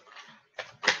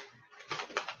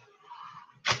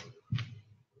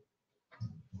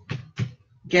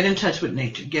 Get in touch with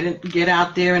nature. Get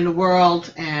out there in the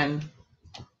world and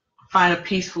find a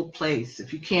peaceful place.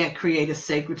 If you can't create a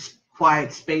sacred,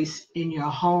 quiet space in your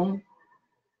home,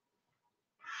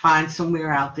 find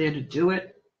somewhere out there to do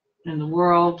it. In the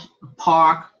world, a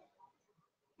park,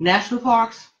 national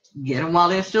parks, get them while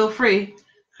they're still free,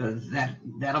 because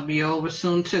that'll be over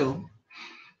soon too.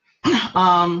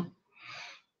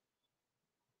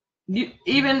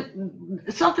 Even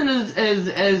something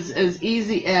as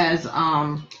easy as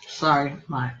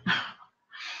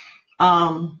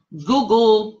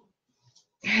Google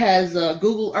has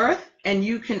Google Earth, and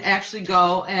you can actually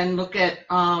go and look at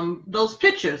those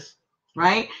pictures,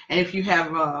 right? And if you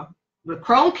have the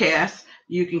Chromecast,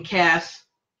 you can cast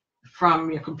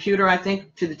from your computer, I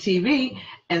think, to the TV,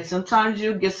 and sometimes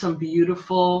you get some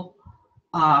beautiful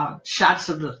shots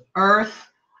of the Earth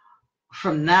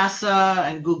from NASA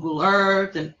and Google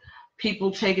Earth, and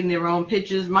people taking their own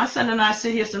pictures. My son and I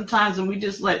sit here sometimes and we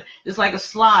just it's like a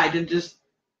slide and just,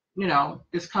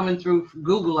 it's coming through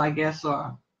Google, I guess,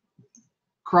 or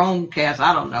Chromecast,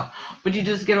 I don't know. But you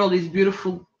just get all these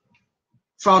beautiful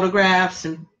photographs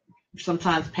and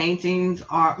sometimes paintings,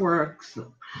 artworks,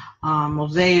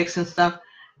 mosaics and stuff.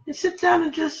 And sit down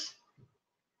and just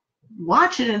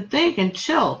watch it and think and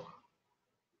chill.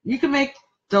 You can make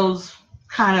those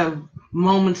kind of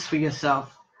moments for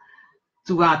yourself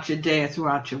throughout your day or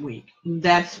throughout your week. And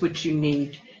that's what you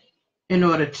need in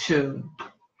order to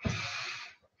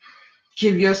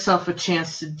give yourself a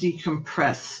chance to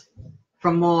decompress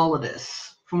from all of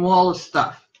this, from all the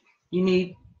stuff. You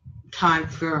need time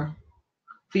for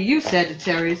you,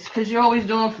 Sagittarius, because you're always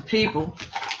doing for people.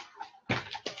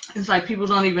 It's like people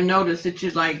don't even notice that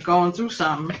you're like going through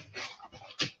something,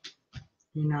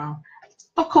 you know.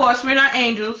 Of course, we're not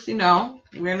angels, you know.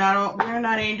 We're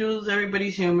not angels.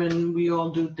 Everybody's human. We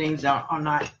all do things that are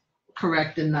not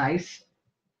correct and nice.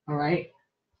 All right.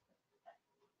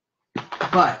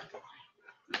 But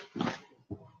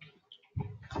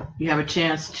you have a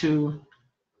chance to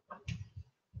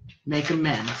make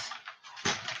amends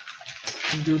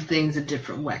and do things a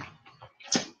different way.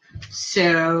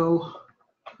 So,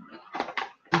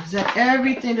 is that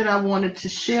everything that I wanted to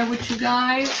share with you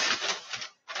guys?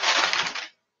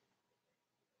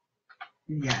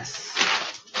 Yes.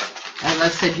 As I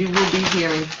said, you will be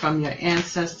hearing from your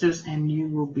ancestors and you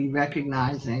will be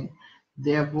recognizing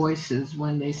their voices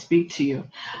when they speak to you.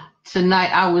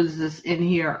 Tonight, I was just in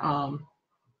here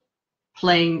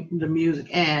playing the music,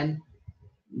 and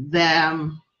I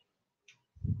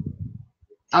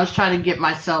was trying to get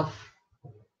myself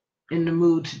in the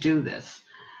mood to do this.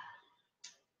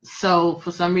 So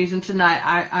for some reason tonight,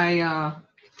 I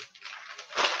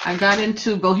got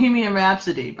into Bohemian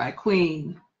Rhapsody by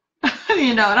Queen,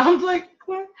 you know, and I was like,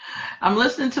 what? I'm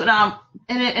listening to it,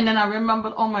 and then I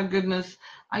remembered, oh my goodness,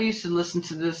 I used to listen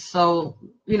to this, so,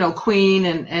 you know, Queen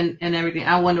and everything.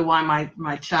 I wonder why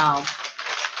my child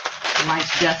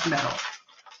likes death metal.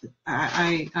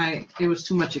 It was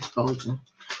too much exposure.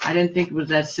 I didn't think it was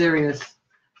that serious,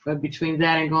 but between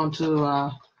that and going to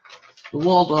the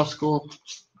Waldorf school,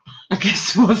 I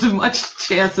guess there wasn't much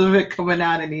chance of it coming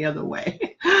out any other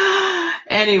way.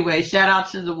 Anyway, shout out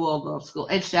to the Waldorf school,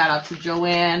 and shout out to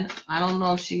Joanne. I don't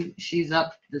know if she's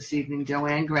up this evening,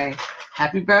 Joanne Gray.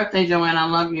 Happy birthday, Joanne. I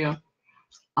love you.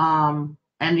 And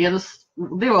the others,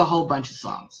 there were a whole bunch of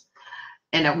songs.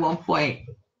 And at one point,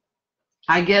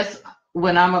 I guess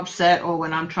when I'm upset or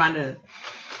when I'm trying to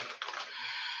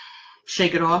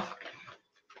shake it off,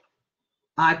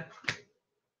 I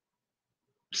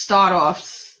start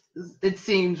off, it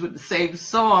seems, with the same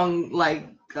song, like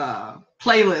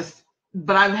playlist,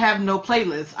 but I have no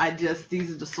playlist.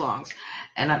 These are the songs.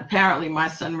 And apparently my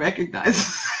son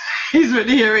recognizes he's been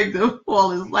hearing them all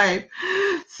his life.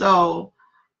 So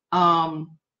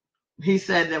he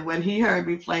said that when he heard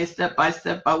me play Step by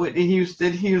Step by Whitney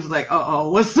Houston, he was like,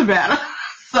 uh-oh, what's the matter?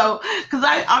 So, because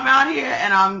I'm out here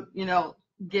and I'm, you know,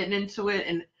 getting into it,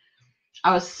 and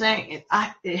I was saying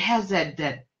it has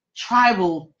that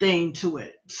tribal thing to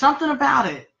it. Something about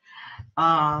it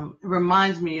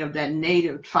reminds me of that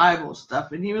native tribal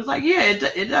stuff. And he was like, yeah,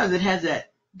 it does. It has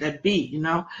that beat, you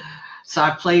know. So I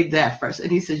played that first,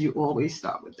 and he said, you always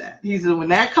start with that. He said, when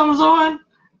that comes on,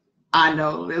 I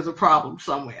know there's a problem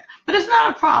somewhere. But it's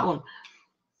not a problem.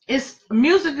 It's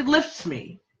music that lifts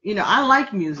me. You know, I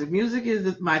like music. Music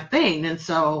is my thing. And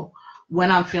so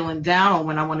when I'm feeling down or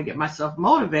when I want to get myself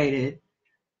motivated,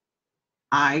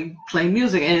 I play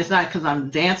music. And it's not because I'm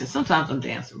dancing. Sometimes I'm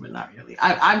dancing, but not really.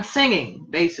 I'm singing,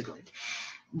 basically.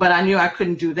 But I knew I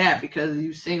couldn't do that because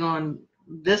you sing on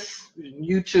this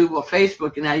YouTube or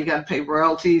Facebook, and now you got to pay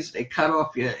royalties. They cut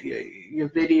off your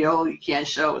video. You can't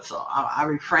show it. So I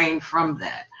refrained from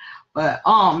that. But,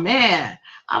 oh, man,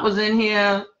 I was in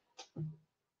here,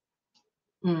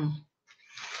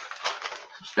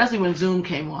 especially when Zoom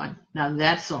came on. Now,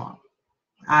 that song,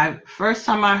 first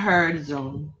time I heard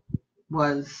Zoom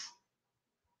was,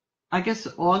 I guess,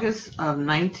 August of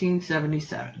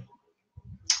 1977.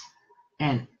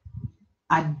 And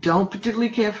I don't particularly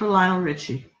care for Lionel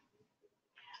Richie,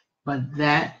 but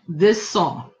this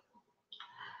song,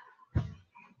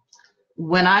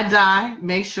 when I die,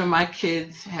 make sure my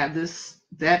kids have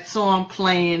that song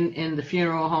playing in the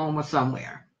funeral home or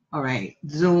somewhere. All right,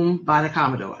 Zoom by the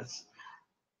Commodores.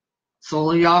 So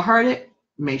all y'all heard it,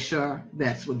 make sure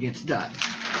that's what gets done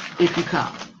if you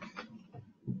come.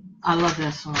 I love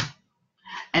that song.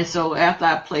 And so after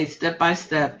I played Step by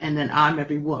Step and then I'm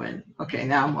Every Woman, okay,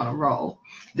 now I'm on a roll.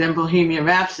 Then Bohemian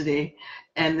Rhapsody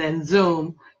and then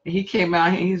Zoom. And he came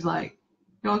out here, he's like,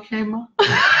 you okay, Ma?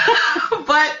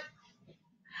 But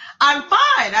I'm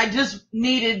fine. I just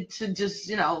needed to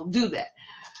do that.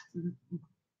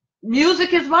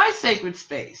 Music is my sacred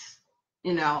space,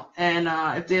 you know, and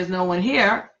if there's no one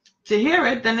here to hear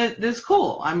it, then it's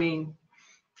cool. I mean,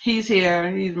 he's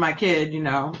here, he's my kid, you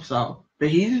know, so, but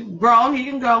he's grown, he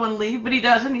can go and leave, but he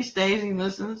doesn't, he stays, he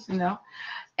listens, you know,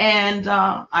 and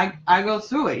I go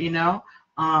through it, you know,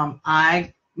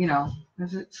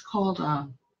 it's called, I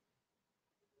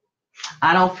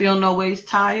Don't Feel No Ways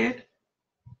Tired.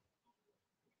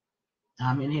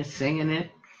 I'm in here singing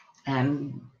it.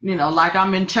 And, you know, like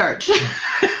I'm in church,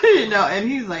 you know, and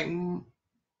he's like, you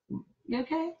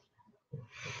okay?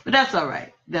 But that's all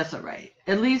right. That's all right.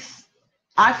 At least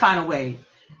I find a way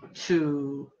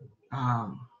to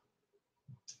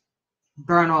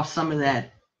burn off some of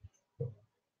that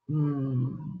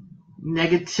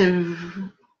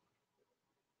negative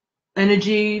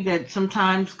energy that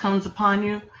sometimes comes upon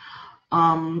you.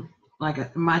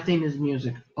 My theme is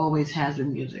music, always has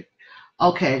been music.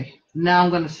 Okay, now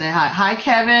I'm going to say hi. Hi,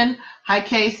 Kevin. Hi,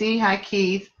 Casey. Hi,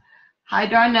 Keith. Hi,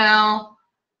 Darnell.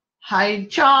 Hi,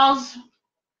 Charles.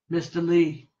 Mr.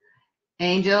 Lee.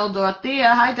 Angel,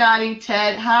 Dorothea. Hi, Dottie.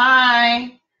 Ted.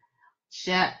 Hi.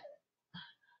 Sharon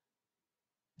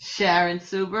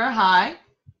Suber. Hi.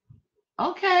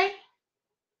 Okay.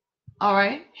 All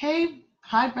right. Hey.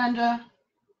 Hi, Brenda.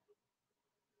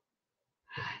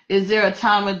 Is there a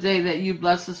time of day that you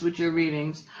bless us with your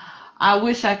readings? I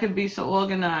wish I could be so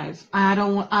organized.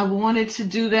 I wanted to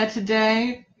do that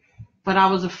today, but I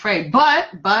was afraid. But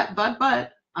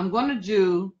I'm going to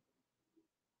do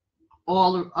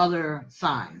all the other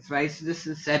signs, right? So this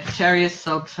is Sagittarius.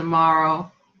 So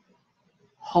tomorrow,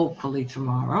 hopefully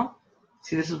tomorrow.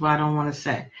 See, this is what I don't want to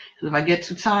say. Because if I get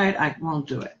too tired, I won't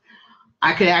do it.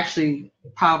 I could actually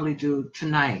probably do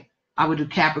tonight. I would do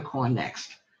Capricorn next,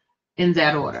 in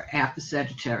that order, after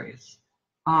Sagittarius.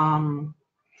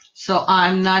 So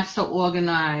I'm not so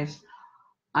organized.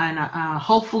 And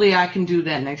hopefully I can do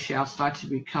that next year. I'll start to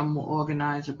become more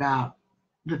organized about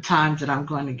the times that I'm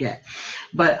going to get.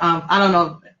 But I don't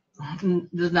know.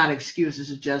 There's not excuses.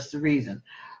 It's just the reason.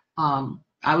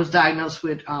 I was diagnosed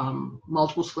with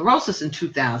multiple sclerosis in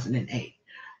 2008.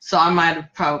 So I might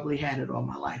have probably had it all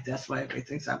my life. That's why everybody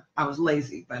thinks I was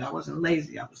lazy. But I wasn't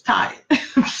lazy. I was tired.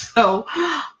 So,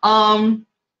 hi,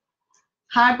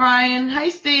 Brian. Hi,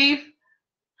 Steve.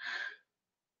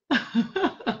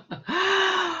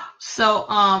 So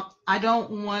I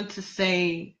don't want to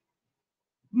say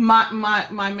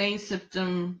my main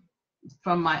symptom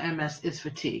from my MS is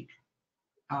fatigue.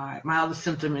 My other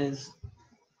symptom is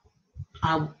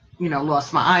I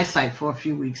lost my eyesight for a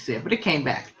few weeks there, but it came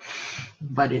back.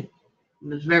 But it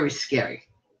was very scary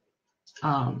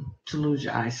to lose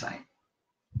your eyesight,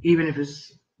 even if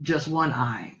it's just one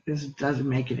eye. This doesn't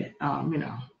make it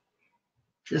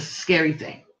it's a scary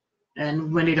thing.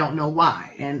 And when they don't know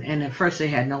why. And at first they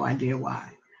had no idea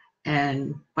why.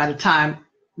 And by the time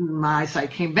my eyesight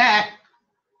came back,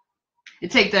 it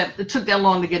took that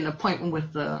long to get an appointment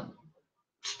with the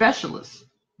specialist.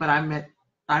 But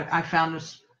I found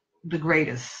this the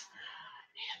greatest.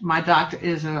 My doctor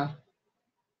is a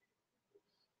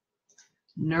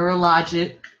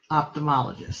neurologic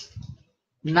ophthalmologist.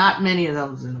 Not many of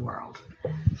those in the world.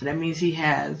 So that means he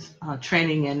has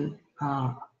training in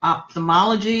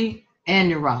ophthalmology and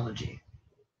neurology.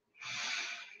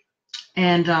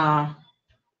 And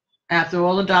after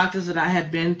all the doctors that I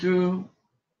had been through,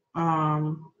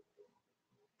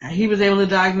 he was able to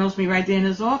diagnose me right there in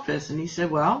his office. And he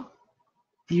said, well,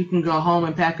 you can go home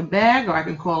and pack a bag, or I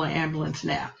can call an ambulance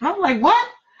now. And I'm like, what?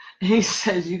 And he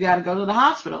says, you got to go to the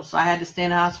hospital. So I had to stay in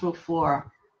the hospital for, I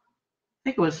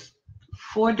think it was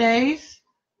 4 days,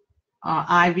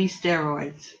 IV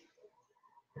steroids.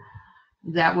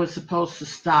 That was supposed to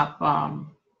stop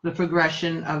the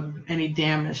progression of any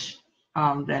damage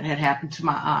that had happened to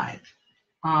my eyes.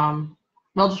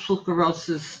 Multiple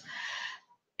sclerosis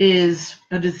is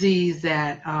a disease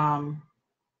that,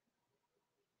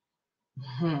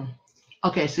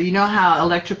 okay, so you know how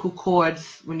electrical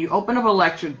cords, when you open up an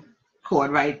electric cord,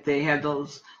 right, they have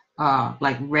those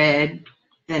like red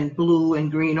and blue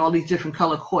and green, all these different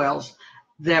color coils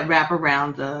that wrap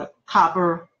around the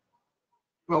copper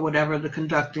or whatever the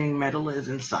conducting metal is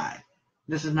inside.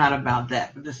 This is not about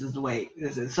that, but this is the way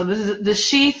this is. So this is the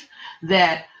sheath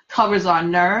that covers our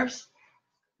nerves.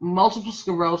 Multiple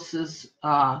sclerosis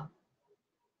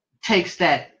takes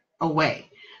that away.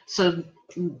 So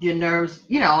your nerves,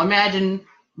 imagine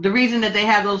the reason that they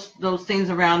have those things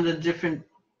around the different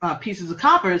pieces of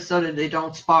copper is so that they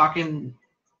don't spark and,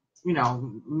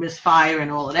 misfire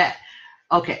and all of that.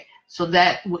 Okay, so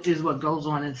that is what goes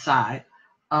on inside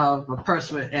of a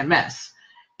person with MS.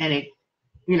 And it,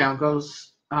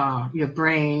 goes your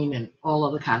brain and all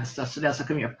other kind of stuff. So that's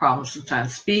going to be a problem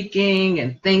sometimes speaking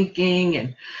and thinking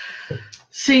and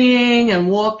seeing and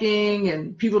walking,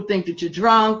 and people think that you're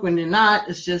drunk when you're not.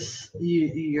 It's just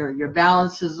your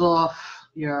balance is off,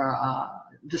 your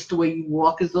just the way you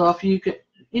walk is off. You could,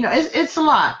 it's a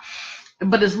lot,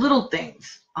 but it's little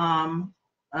things.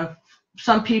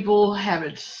 Some people have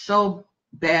it so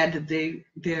bad that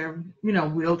they're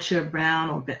wheelchair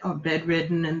bound or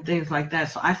bedridden and things like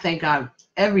that. So I thank God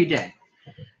every day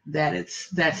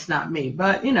that's not me.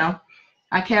 But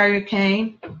I carry a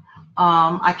cane.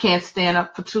 I can't stand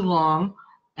up for too long,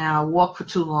 and walk for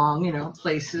too long.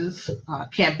 Places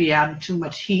can't be out in too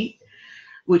much heat,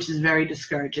 which is very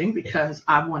discouraging because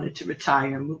I wanted to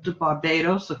retire and move to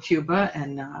Barbados or Cuba,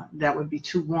 and that would be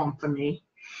too warm for me.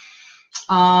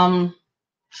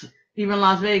 Even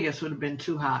Las Vegas would have been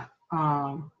too hot.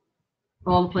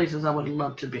 All the places I would have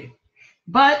loved to be.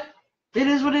 But it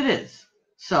is what it is.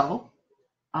 So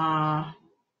I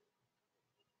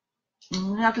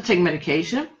have to take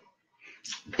medication,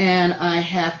 and I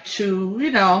have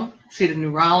to, see the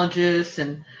neurologist,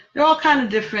 and there are all kind of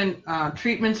different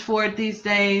treatments for it these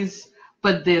days,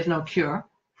 but there's no cure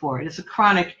for it. It's a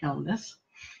chronic illness.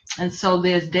 And so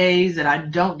there's days that I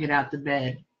don't get out of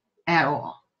bed at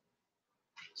all.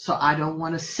 So I don't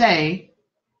want to say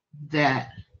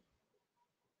that,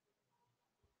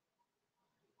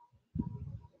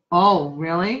 oh,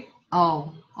 really?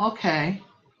 Oh, okay.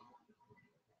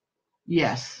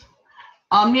 Yes.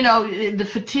 The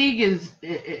fatigue is,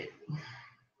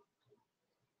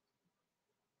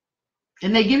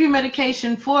 and they give you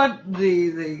medication for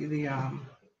the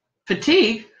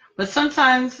fatigue, but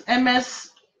sometimes MS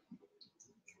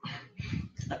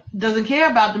doesn't care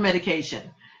about the medication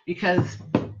because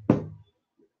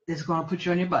it's going to put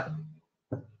you on your butt.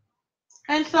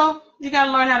 And so you got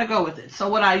to learn how to go with it. So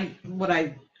what I've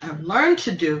learned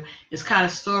to do is kind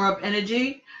of store up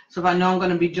energy. So if I know I'm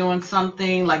going to be doing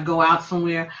something, like go out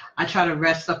somewhere, I try to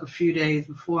rest up a few days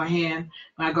beforehand.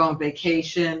 When I go on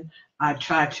vacation, I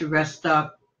try to rest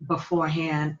up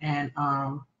beforehand and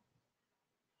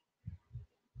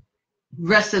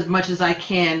rest as much as I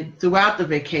can throughout the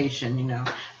vacation.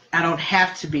 I don't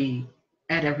have to be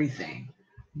at everything,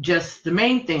 just the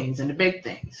main things and the big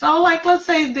things. So like, let's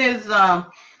say there's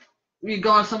you're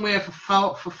going somewhere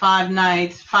for 5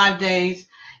 nights, 5 days,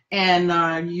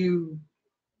 and you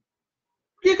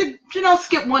could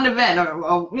skip one event,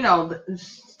 or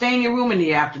stay in your room in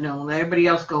the afternoon, let everybody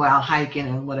else go out hiking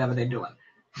and whatever they're doing.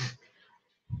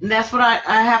 And that's what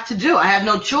I have to do. I have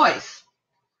no choice.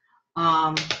 You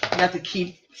have to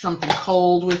keep something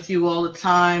cold with you all the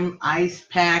time, ice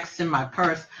packs in my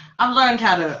purse. I've learned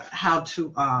how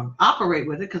to operate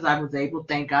with it because I was able,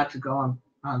 thank God, to go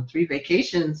on 3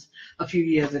 vacations a few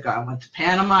years ago. I went to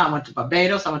Panama, I went to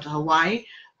Barbados, I went to Hawaii.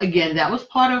 Again, that was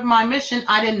part of my mission.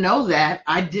 I didn't know that.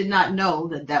 I did not know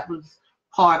that was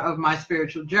part of my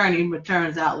spiritual journey, but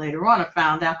turns out later on I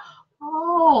found out,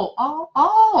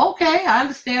 okay, I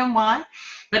understand why.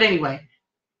 But anyway,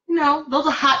 those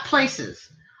are hot places.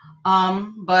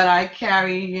 But I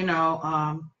carry,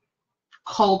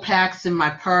 cold packs in my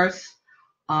purse,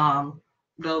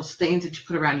 those things that you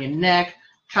put around your neck.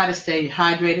 Try to stay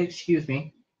hydrated. Excuse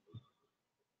me.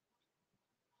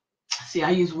 See, I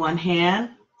use one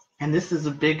hand, and this is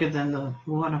bigger than the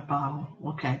water bottle.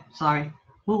 Okay, sorry.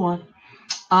 Move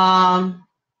on.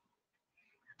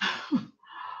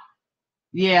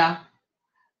 Yeah.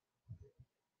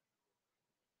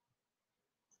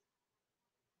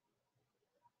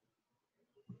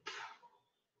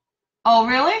 Oh,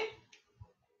 really?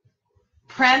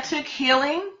 Frantic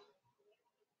healing?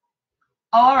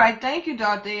 All right. Thank you,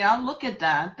 Dorothy. I'll look at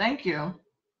that. Thank you.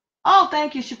 Oh,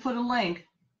 thank you. She put a link.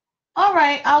 All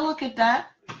right. I'll look at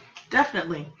that.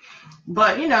 Definitely.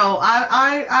 But,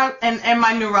 and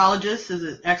my neurologist is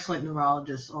an excellent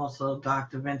neurologist also,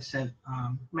 Dr. Vincent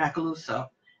Macaluso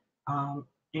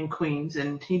in Queens.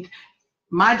 And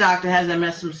my doctor has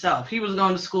MS himself. He was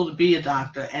going to school to be a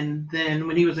doctor. And then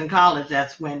when he was in college,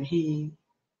 that's when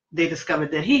they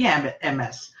discovered that he had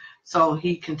MS. So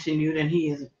he continued, and he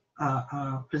is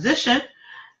a physician,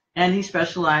 and he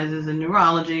specializes in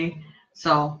neurology.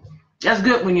 So that's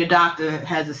good when your doctor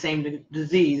has the same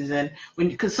disease, and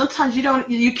because sometimes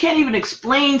you can't even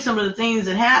explain some of the things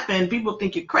that happen. People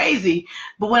think you're crazy,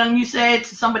 but when you say it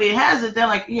to somebody that has it, they're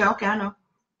like, yeah, okay, I know,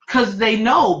 because they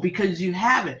know, because you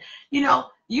have it.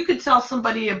 You could tell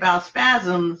somebody about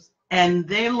spasms, and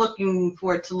they're looking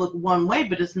for it to look one way,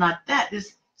 but it's not that.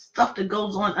 It's stuff that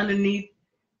goes on underneath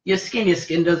your skin. Your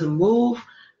skin doesn't move.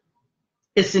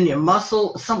 It's in your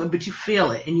muscle, something, but you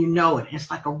feel it and you know it. It's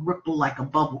like a ripple, like a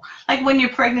bubble. Like when you're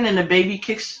pregnant and the baby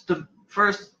kicks the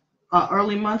first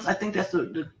early months. I think that's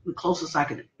the closest I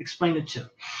could explain it to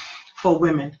for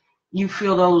women. You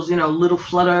feel those, little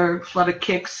flutter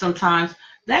kicks sometimes.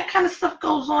 That kind of stuff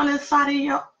goes on inside of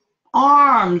your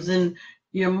arms and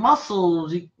your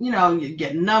muscles. You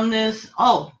get numbness.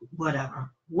 Oh,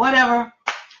 whatever.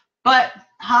 But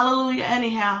hallelujah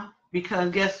anyhow,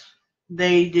 because guess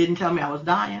they didn't tell me I was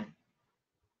dying.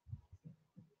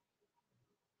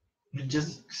 You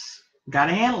just got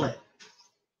to handle it,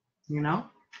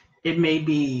 it may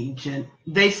be,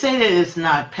 they say that it's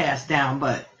not passed down,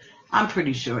 but I'm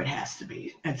pretty sure it has to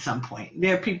be at some point.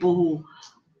 There are people who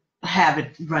have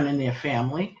it run in their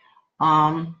family.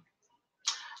 One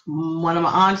of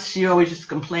my aunts, she always used to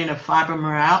complain of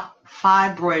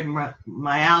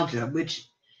fibromyalgia, which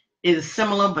is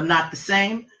similar but not the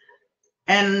same.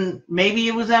 And maybe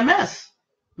it was MS,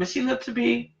 but she lived to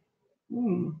be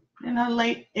in her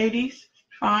late 80s,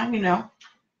 fine, you know.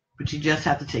 But you just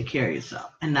have to take care of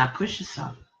yourself and not push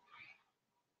yourself.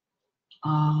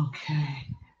 Okay.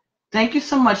 Thank you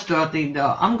so much, Dorothy.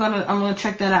 Though I'm gonna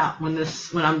check that out when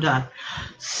I'm done.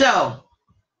 So,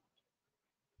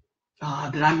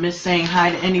 did I miss saying hi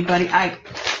to anybody?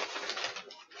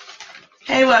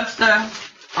 Hey Webster.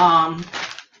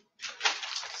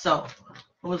 So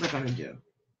what was I gonna do?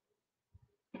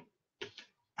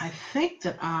 I think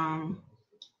that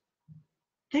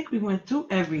we went through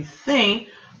everything.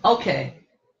 Okay.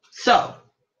 So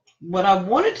what I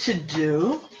wanted to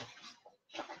do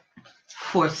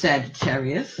for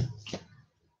Sagittarius,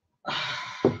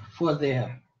 for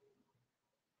their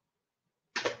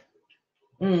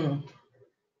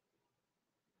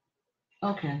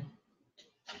okay.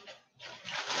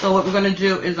 So what we're going to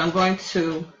do is I'm going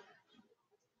to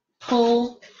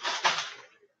pull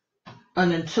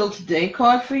an Until Today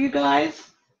card for you guys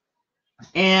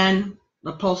and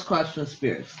the postcards from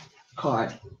Spirits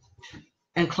card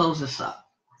and close this up.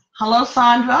 Hello,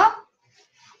 Sandra.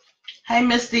 Hey,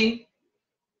 Misty.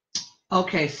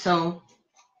 Okay, so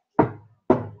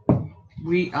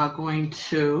we are going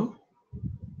to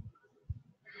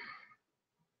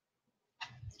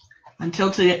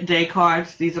Until Today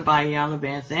cards. These are by Iyanla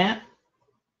Vanzant.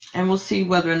 And we'll see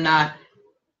whether or not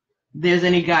there's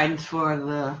any guidance for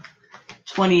the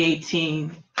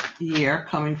 2018 year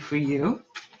coming for you.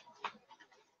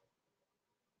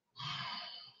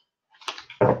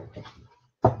 Okay.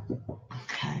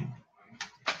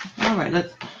 All right,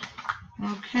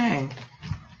 okay.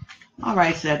 All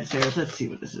right, Sagittarius, let's see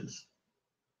what this is.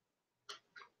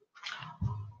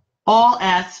 All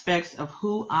aspects of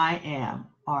who I am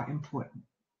are important.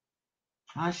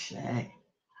 Ashe.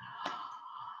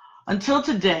 Until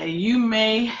today, you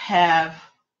may have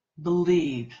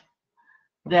believed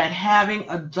that having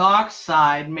a dark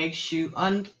side makes you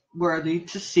unworthy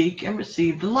to seek and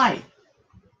receive the light.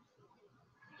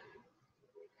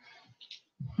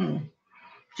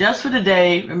 Just for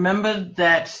today, remember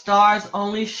that stars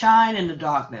only shine in the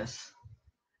darkness.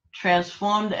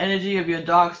 Transform the energy of your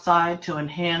dark side to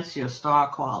enhance your star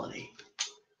quality.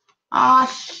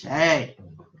 Ashe.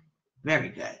 Very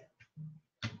good.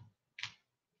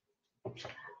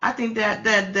 I think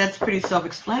that's pretty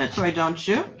self-explanatory, don't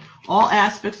you? All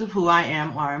aspects of who I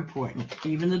am are important,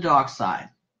 even the dark side.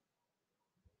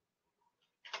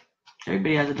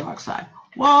 Everybody has a dark side.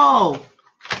 Whoa!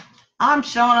 I'm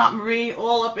showing up, Marie,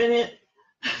 all up in it.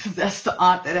 That's the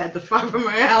aunt that had the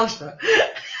fibromyalgia.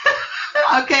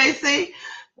 Okay, see?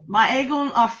 My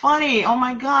Aegon are funny. Oh,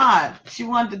 my God. She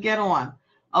wanted to get on.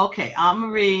 Okay, Aunt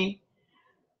Marie.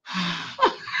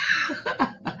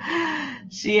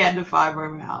 She had the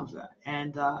fibromyalgia.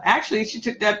 And actually, she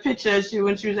took that picture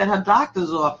when she was at her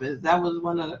doctor's office. That was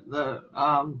one of the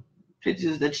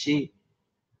pictures that she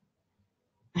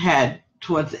had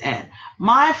towards the end.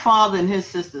 My father and his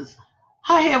sisters,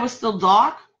 her hair was still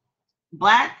dark,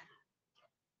 black.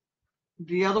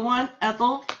 The other one,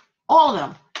 Ethel, all of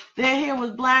them, their hair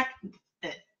was black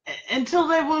until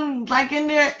they were like in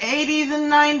their 80s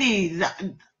and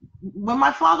 90s. When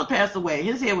my father passed away,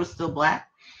 his hair was still black.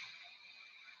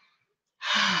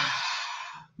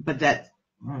 But that's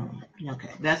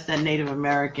that Native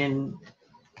American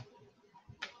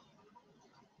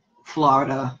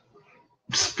Florida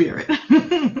spirit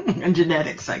and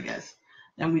genetics, I guess.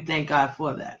 And we thank God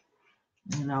for that.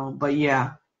 You know, but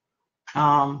yeah.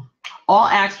 All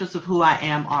aspects of who I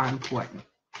am are important.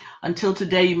 Until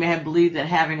today, you may have believed that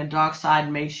having a dark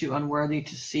side makes you unworthy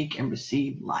to seek and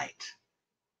receive light.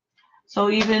 So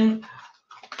even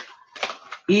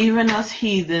us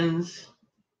heathens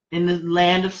in the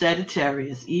land of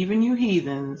Sagittarius, even you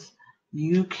heathens,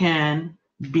 you can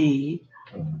be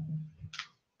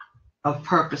of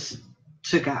purpose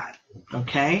to God.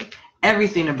 Okay?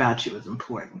 Everything about you is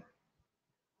important.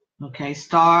 Okay?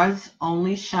 Stars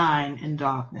only shine in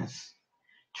darkness.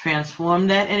 Transform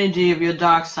that energy of your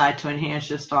dark side to enhance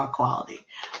your star quality.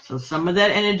 So some of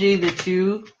that energy that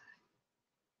you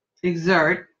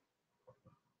exert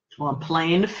on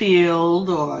playing the field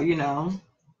or, you know,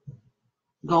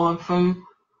 going from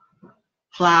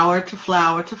flower to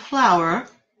flower to flower,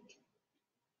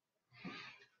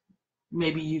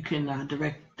 maybe you can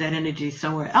direct that energy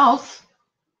somewhere else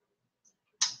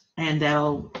and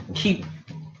that'll keep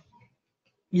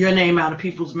your name out of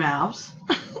people's mouths.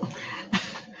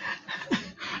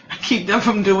 Keep them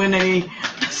from doing any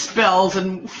spells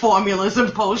and formulas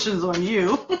and potions on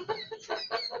you.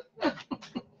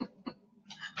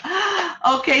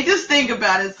 Okay, just think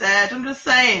about it, Sag. I'm just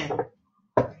saying.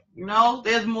 You know,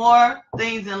 there's more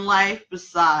things in life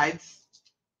besides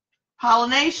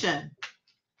pollination.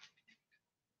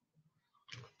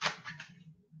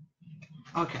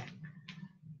 Okay.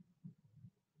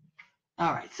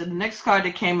 All right, so the next card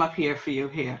that came up here for you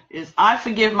here is I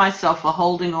forgive myself for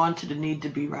holding on to the need to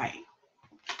be right.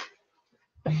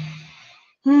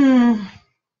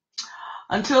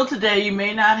 Until today, you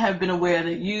may not have been aware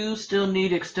that you still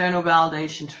need external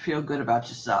validation to feel good about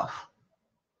yourself.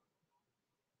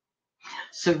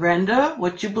 Surrender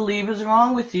what you believe is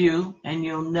wrong with you, and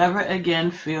you'll never again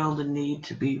feel the need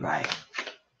to be right.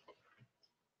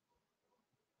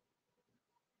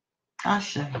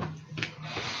 Ashe.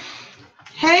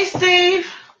 Hey, Steve.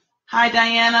 Hi,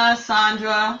 Diana,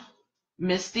 Sandra,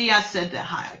 Misty. I said that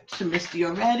hi to Misty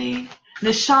already.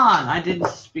 Nishan. I didn't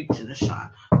speak to Nishan.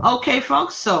 Okay,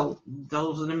 folks. So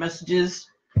those are the messages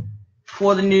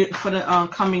for the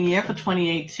coming year for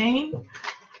 2018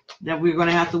 that we're going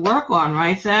to have to work on,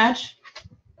 right, Sag?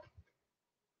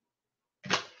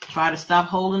 Try to stop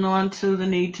holding on to the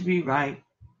need to be right.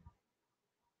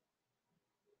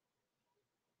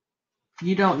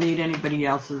 You don't need anybody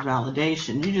else's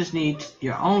validation. You just need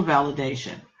your own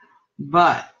validation.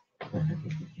 But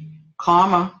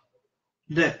karma,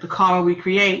 the karma we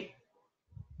create,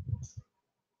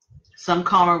 some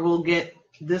karma will get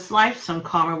this life, some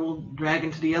karma will drag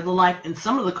into the other life, and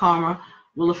some of the karma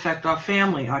will affect our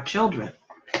family, our children.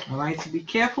 All right, so be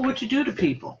careful what you do to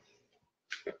people.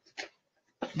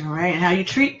 All right, and how you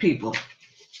treat people.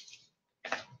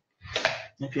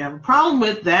 If you have a problem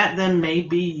with that, then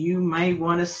maybe you might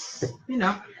want to, you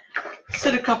know,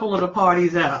 sit a couple of the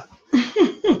parties out.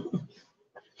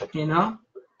 You know?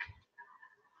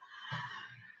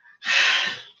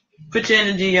 Put your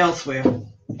energy elsewhere.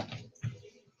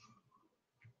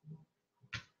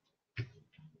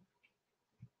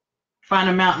 Find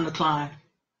a mountain to climb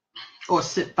or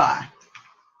sit by.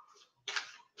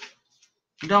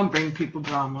 Don't bring people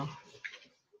drama.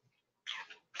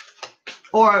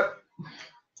 Or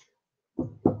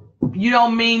you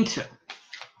don't mean to.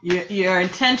 Your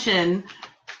intention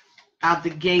out the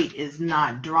gate is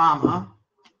not drama.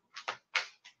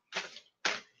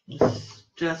 It's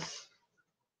just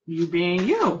you being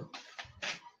you.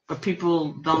 But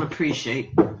people don't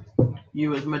appreciate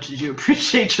you as much as you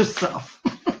appreciate yourself.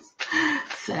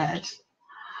 Sad.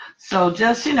 So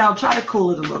just, you know, try to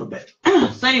cool it a little bit.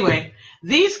 So anyway,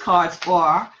 these cards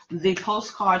are the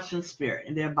Postcards from Spirit,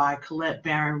 and they're by Colette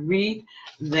Baron Reed.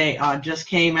 They just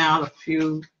came out a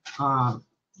few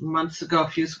months ago, a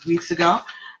few weeks ago,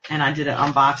 and I did an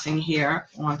unboxing here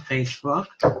on Facebook.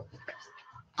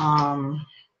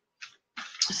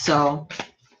 So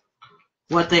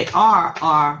what they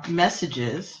are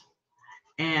messages,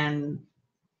 and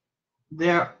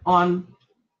they're on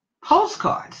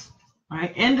postcards,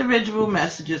 right? Individual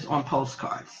messages on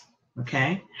postcards,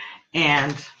 okay?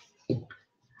 And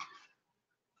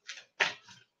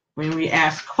when we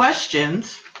ask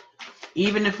questions,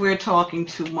 even if we're talking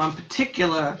to one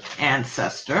particular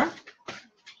ancestor,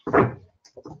 they're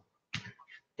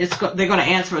going to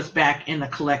answer us back in the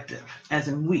collective, as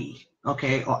in we,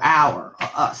 okay, or our, or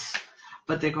us.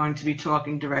 But they're going to be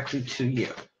talking directly to you.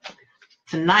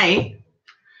 Tonight,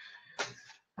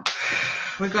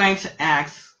 we're going to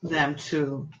ask them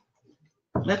to,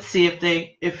 let's see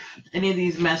if any of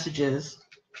these messages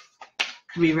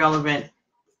can be relevant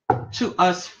to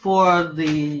us for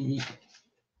the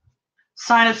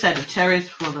sign of Sagittarius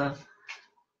for the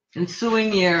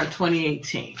ensuing year of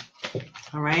 2018.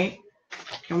 All right?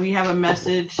 Can we have a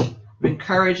message of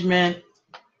encouragement,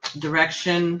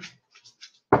 direction?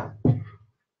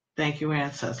 Thank you,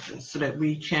 ancestors, so that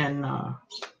we can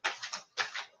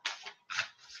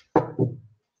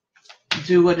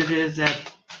do what it is that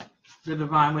the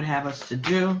divine would have us to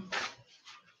do.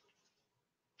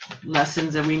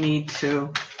 Lessons that we need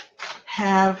to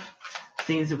have,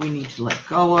 things that we need to let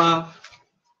go of,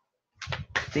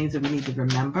 things that we need to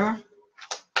remember.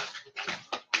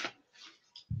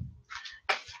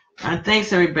 And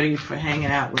thanks everybody for hanging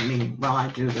out with me while I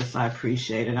do this. I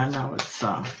appreciate it. I know it's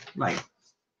like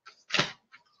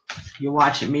you're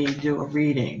watching me do a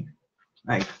reading,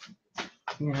 like,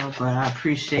 you know, but I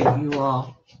appreciate you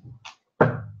all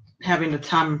having the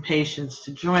time and patience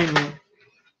to join me.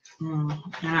 And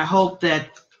I hope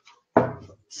that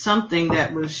something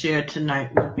that was shared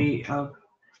tonight will be of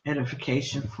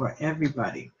edification for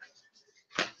everybody.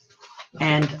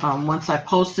 And once I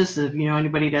post this, if you know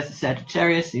anybody that's a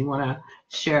Sagittarius, you want to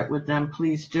share it with them,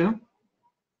 please do.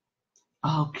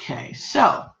 Okay,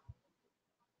 so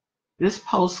this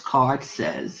postcard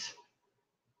says,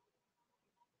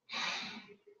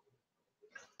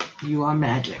 "You are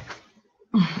magic."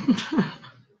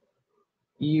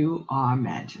 You are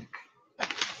magic.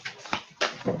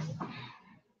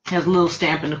 Has a little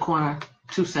stamp in the corner,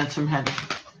 2 cents from heaven.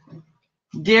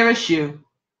 Dearest you,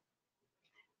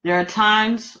 there are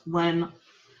times when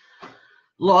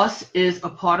loss is a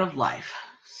part of life.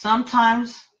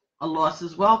 Sometimes a loss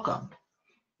is welcome,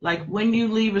 like when you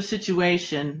leave a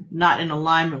situation not in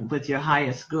alignment with your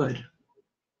highest good.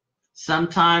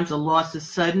 Sometimes a loss is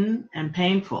sudden and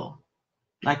painful,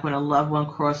 like when a loved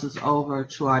one crosses over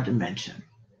to our dimension.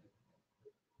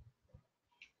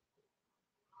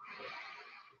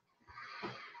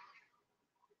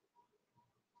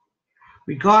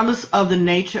 Regardless of the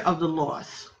nature of the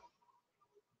loss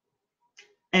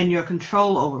and your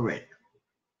control over it,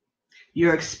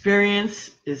 your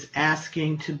experience is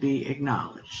asking to be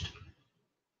acknowledged.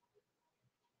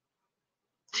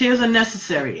 Tears are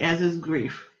necessary, as is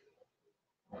grief.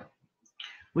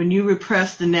 When you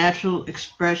repress the natural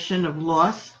expression of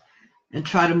loss and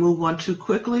try to move on too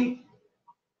quickly,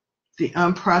 the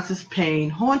unprocessed pain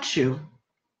haunts you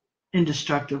in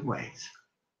destructive ways.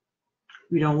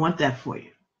 We don't want that for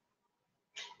you.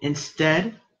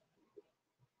 Instead,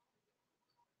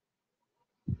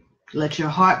 let your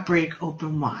heart break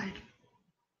open wide.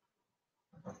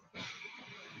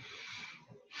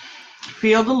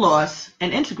 Feel the loss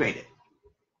and integrate it.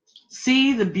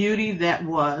 See the beauty that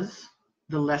was,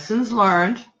 the lessons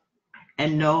learned,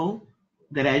 and know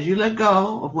that as you let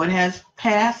go of what has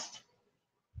passed,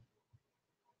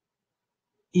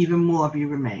 even more of you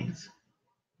remains.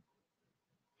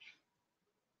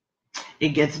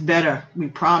 It gets better, we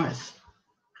promise.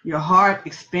 Your heart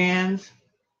expands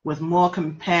with more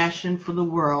compassion for the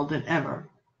world than ever.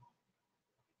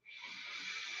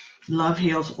 Love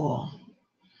heals all.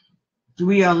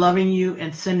 We are loving you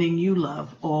and sending you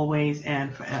love always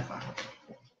and forever.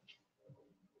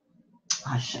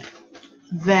 Ashe.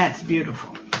 That's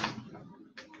beautiful.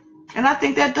 And I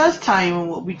think that does tie in with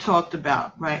what we talked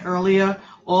about, right? Earlier,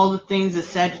 all the things that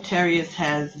Sagittarius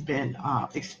has been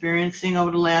experiencing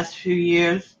over the last few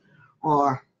years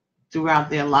or throughout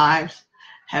their lives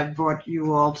have brought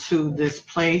you all to this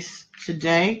place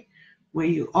today where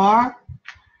you are.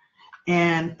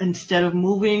 And instead of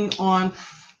moving on,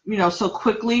 so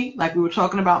quickly, like we were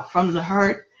talking about from the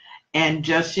hurt, and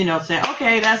just, saying,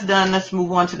 okay, that's done, let's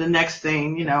move on to the next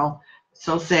thing,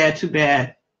 so sad, too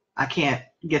bad, I can't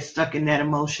get stuck in that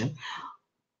emotion.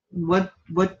 What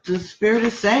the spirit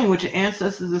is saying, what your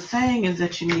ancestors are saying, is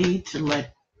that you need to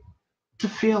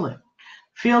feel it.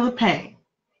 Feel the pain.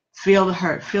 Feel the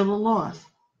hurt. Feel the loss.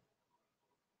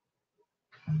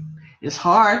 It's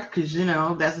hard because,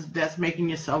 that's making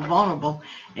yourself vulnerable.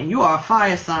 And you are a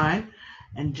fire sign.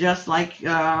 And just like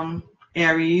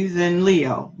Aries and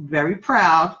Leo, very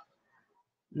proud,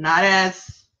 not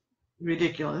as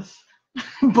ridiculous,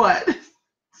 but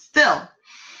still.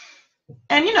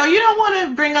 And, you don't want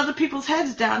to bring other people's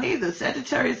heads down either.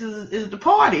 Sagittarius is the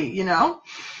party,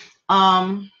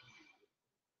 But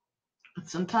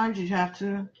sometimes you have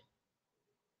to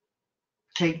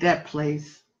take that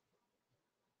place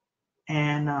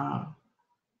and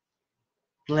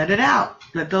let it out.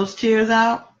 Let those tears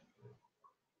out.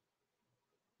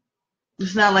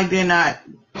 It's not like they're not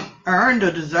earned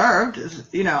or deserved.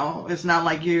 It's not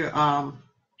like you're,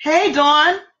 hey,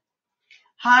 Dawn.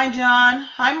 Hi, John.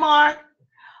 Hi, Mark.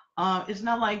 It's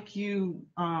not like you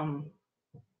are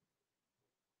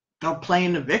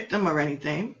playing the victim or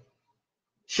anything.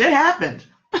 Shit happened.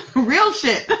 Real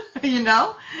shit, But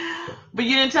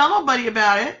you didn't tell nobody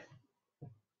about it.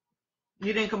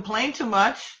 You didn't complain too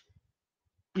much.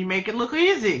 You make it look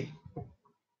easy.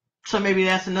 So maybe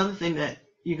that's another thing that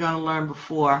you're going to learn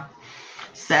before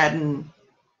Saturn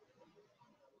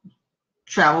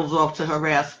travels off to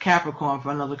harass Capricorn for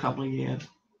another couple of years.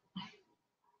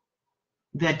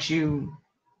 That you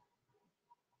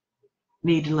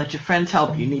need to let your friends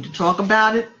help you. You need to talk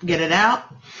about it, get it out.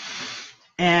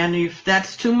 And if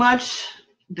that's too much,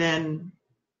 then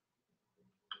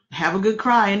have a good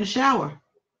cry in the shower.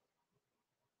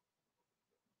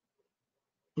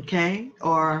 Okay?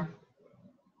 Or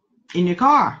in your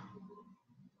car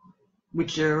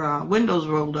with your windows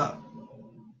rolled up.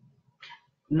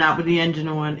 Not with the engine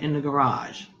on in the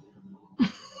garage.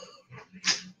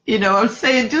 You know what I'm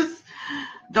saying? Just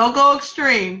don't go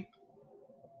extreme.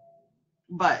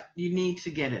 But you need to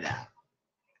get it out.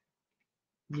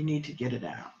 You need to get it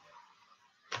out.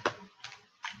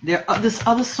 This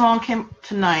other song came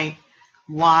tonight.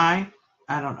 Why?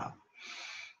 I don't know.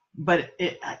 But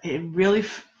it really,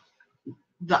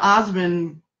 the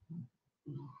Osmond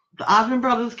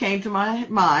brothers came to my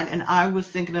mind, and I was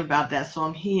thinking about that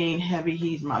song. He ain't heavy,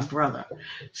 he's my brother.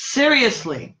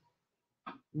 Seriously,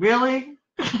 really?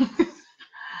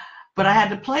 But I had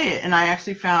to play it, and I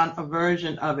actually found a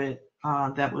version of it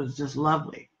that was just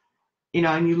lovely. You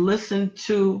know, and you listen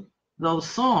to those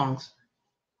songs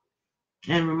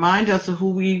and remind us of who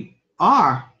we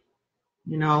are,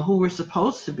 you know, who we're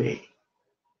supposed to be,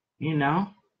 you know.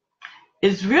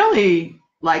 It's really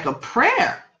like a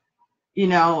prayer, you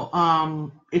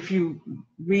know, if you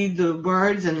read the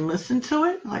words and listen to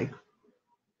it, like,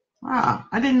 wow,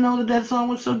 I didn't know that song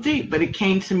was so deep, but it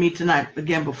came to me tonight,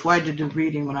 again, before I did the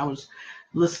reading, when I was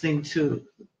listening to,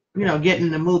 you know, getting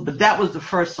in the mood. But that was the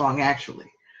first song,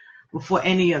 actually, before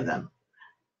any of them.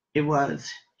 It was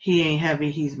He Ain't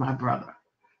Heavy, He's My Brother.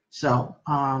 So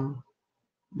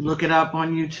look it up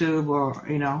on YouTube, or,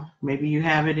 you know, maybe you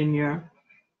have it in your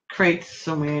crates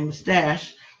somewhere in the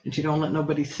stash that you don't let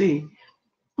nobody see.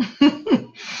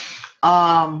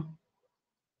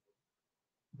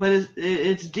 But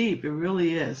it's deep. It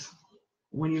really is.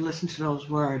 When you listen to those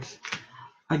words,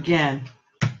 again,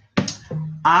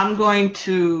 I'm going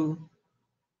to.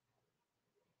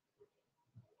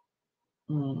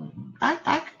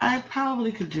 I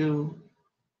probably could do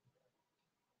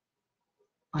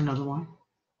another one.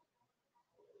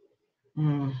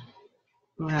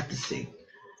 We'll have to see.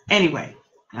 Anyway,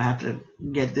 I have to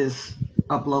get this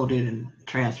uploaded and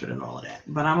transferred and all of that.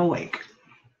 But I'm awake.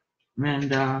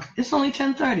 And it's only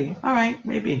 10:30. All right,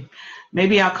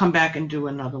 maybe I'll come back and do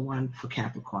another one for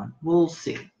Capricorn. We'll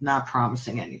see. Not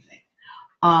promising anything.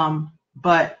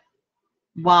 But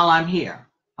while I'm here,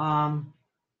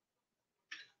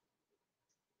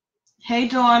 hey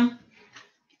Dawn,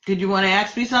 did you want to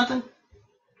ask me something?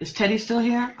 Is Teddy still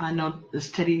here? I know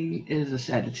this Teddy is a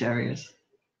Sagittarius.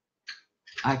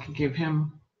 I could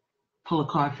pull a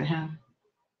card for him.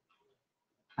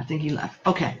 I think he left.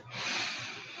 Okay.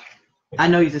 I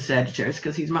know he's a Sagittarius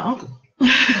because he's my uncle.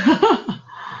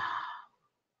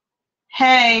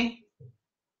 Hey.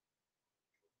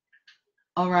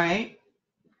 All right.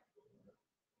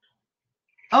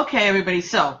 Okay, everybody.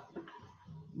 So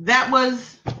that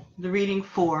was the reading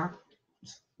for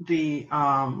the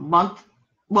month,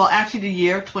 well, actually the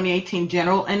year 2018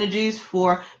 general energies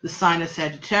for the sign of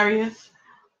Sagittarius.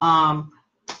 I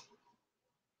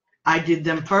did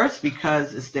them first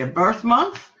because it's their birth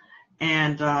month,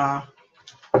 and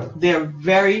they're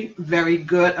very, very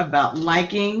good about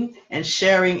liking and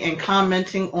sharing and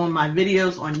commenting on my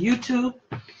videos on YouTube.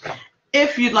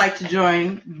 If you'd like to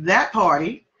join that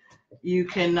party, you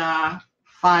can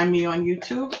find me on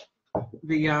YouTube.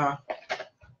 I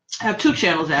have two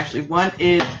channels, actually. One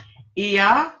is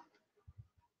Emi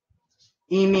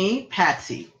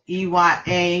Patsy,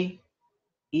 EYAEMI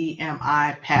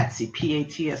Patsy,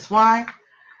 PATSY.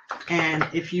 And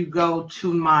if you go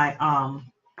to my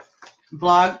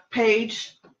blog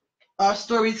page, Our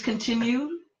Stories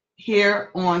Continue, here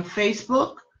on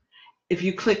Facebook, if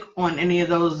you click on any of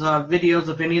those videos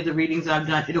of any of the readings I've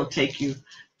done, it'll take you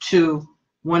to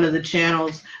one of the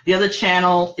channels. The other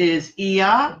channel is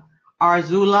Iya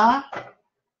Arzula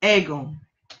Egum.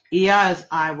 Iya is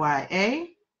IYA.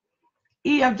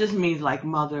 Iya just means like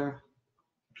mother.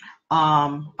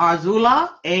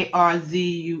 Arzula,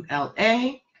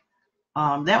 ARZULA.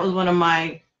 That was one of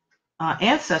my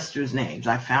ancestors' names.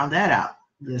 I found that out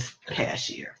this past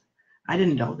year. I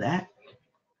didn't know that.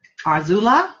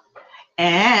 Arzula.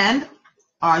 And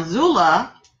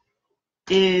Arzula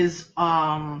is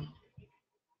a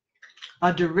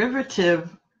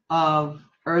derivative of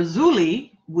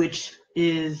Erzuli, which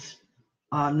is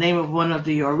name of one of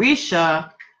the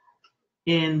Orisha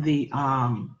in the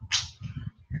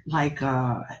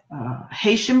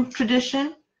Haitian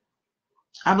tradition.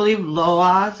 I believe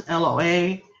Loaz,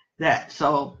 Loa, that.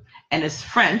 So, and it's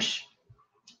French.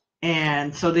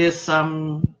 And so there's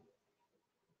some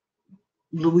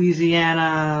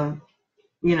Louisiana,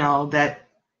 you know, that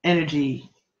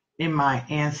energy in my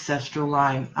ancestral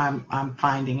line. I'm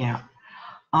finding out.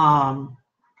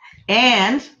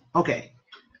 And okay,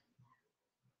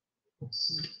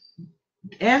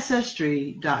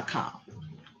 Ancestry.com.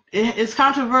 It's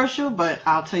controversial, but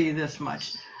I'll tell you this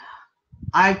much.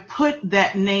 I put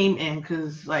that name in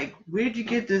because, like, where'd you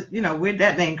get this? You know, where'd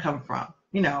that name come from?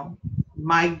 You know,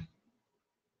 my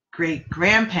great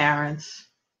grandparents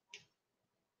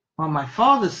on my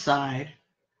father's side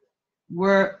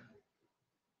were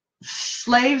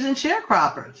slaves and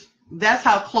sharecroppers. That's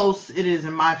how close it is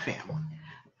in my family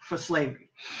for slavery.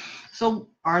 So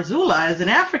Arzula is an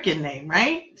African name,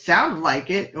 right? Sounded like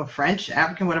it, or French,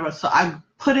 African, whatever. So I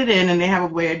put it in, and they have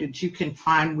a way that you can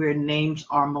find where names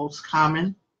are most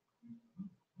common.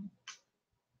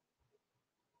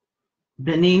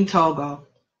 Benin, Togo,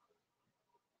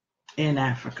 in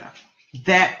Africa.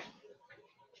 That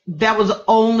was the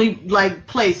only like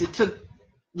place. It took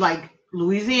like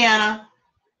Louisiana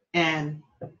and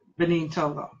Benin,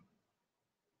 Togo.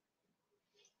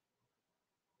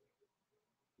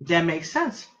 That makes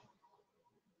sense.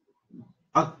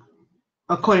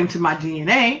 According to my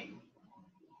DNA,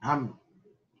 I'm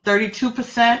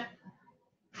 32%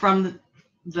 from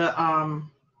the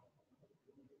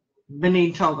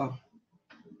Benin, Togo.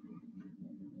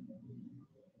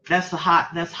 That's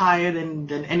higher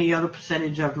than any other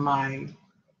percentage of my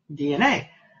DNA.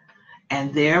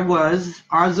 And there was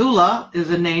Arzula is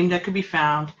a name that could be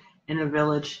found in a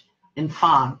village in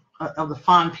Fon, of the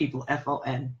Fon people,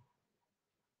 Fon.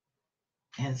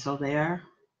 And so there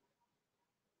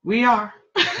we are.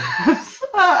 So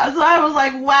I was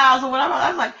like, wow. So when I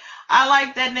was like, I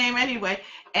like that name anyway.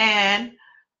 And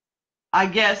I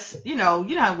guess, you know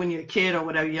how when you're a kid or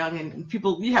whatever, young, and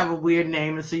people, you have a weird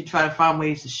name, and so you try to find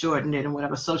ways to shorten it and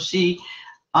whatever. So she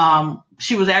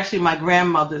was actually my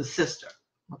grandmother's sister.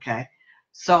 Okay.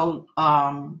 So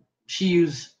she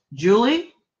used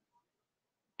Julie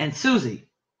and Susie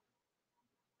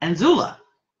and Zula.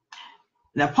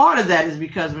 Now, part of that is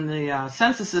because when the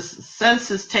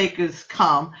census takers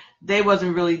come, they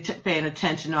wasn't really paying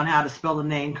attention on how to spell the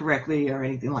name correctly or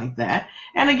anything like that.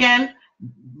 And again,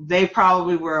 they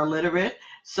probably were illiterate,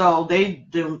 so they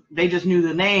just knew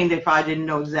the name. They probably didn't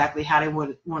know exactly how they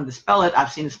wanted to spell it.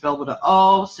 I've seen it spelled with an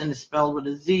O, seen it spelled with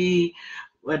a Z,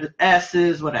 with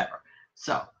S's, whatever.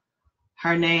 So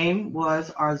her name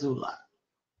was Arzula,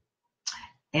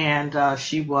 and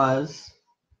she was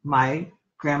my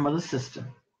grandmother's sister.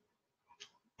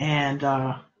 And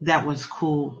that was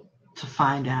cool to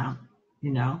find out,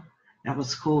 that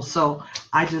was cool. So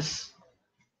I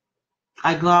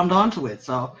glommed onto it.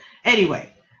 So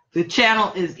anyway, the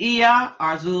channel is Iya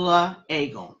Arzula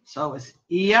Egun. So it's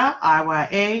Iya,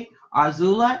 Iya,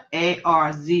 Arzula,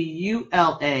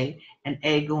 Arzula, and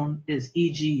Egun is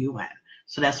Egun.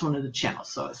 So that's one of the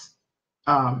channels. So it's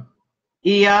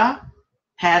Iya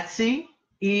Patsy,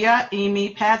 Iya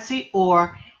Emi Patsy,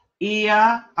 or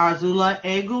Iya Arzula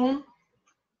Egun,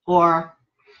 or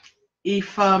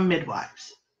Ifa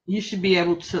Midwives. You should be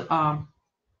able to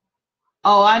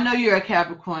oh, I know you're a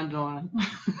Capricorn, Dawn.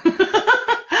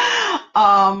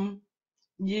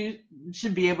 You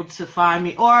should be able to find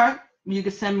me, or you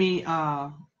can send me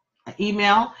an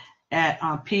email at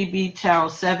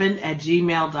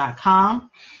pbtarot7@gmail.com,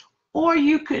 or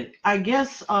you could, I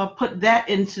guess, put that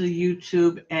into the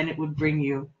YouTube, and it would bring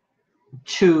you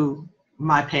to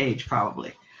my page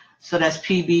probably. So that's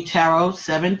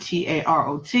pbtarot7,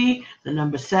 TAROT, the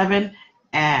number 7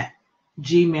 at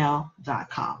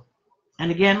gmail.com. And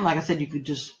again, like I said, you could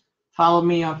just follow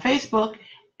me on Facebook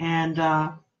and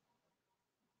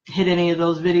hit any of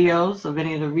those videos of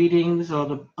any of the readings or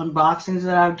the unboxings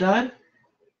that I've done.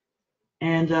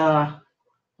 And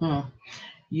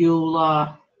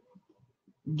you'll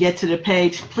get to the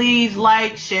page. Please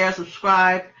like, share,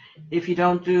 subscribe. If you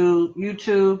don't do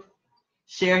YouTube,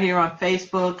 share here on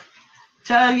Facebook.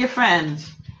 Tell your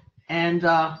friends. And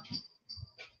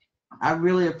I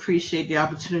really appreciate the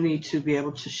opportunity to be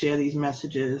able to share these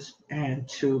messages and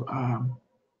to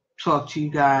talk to you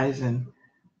guys and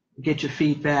get your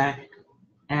feedback.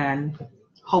 And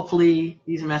hopefully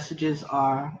these messages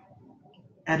are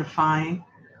edifying.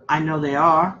 I know they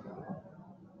are.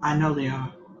 And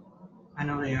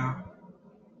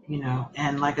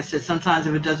like I said, sometimes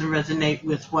if it doesn't resonate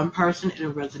with one person,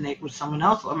 it'll resonate with someone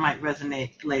else, or it might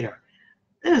resonate later.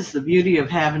 This is the beauty of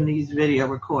having these video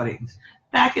recordings.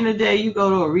 Back in the day, you go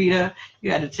to a reader,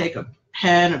 you had to take a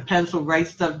pen, a pencil, write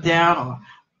stuff down, or,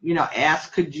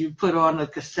 ask, could you put on a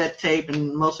cassette tape?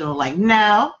 And most of them were like,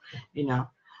 no,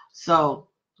 So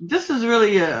this is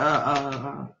really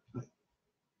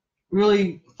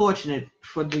really fortunate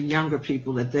for the younger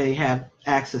people that they have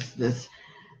access to this.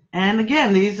 And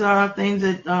again, these are things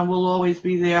that will always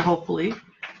be there, hopefully,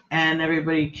 and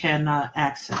everybody can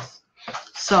access.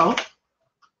 So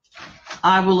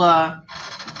I will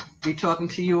be talking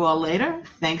to you all later.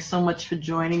 Thanks so much for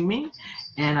joining me,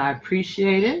 and I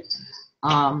appreciate it.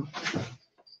 Pull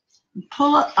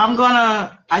up. I'm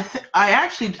gonna. I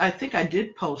think I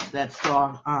did post that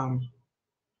song.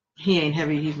 He Ain't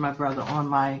Heavy, He's My Brother, on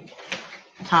my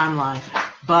timeline.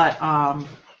 But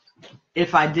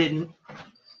if I didn't,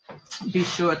 be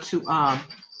sure to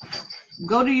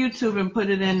go to YouTube and put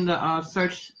it in the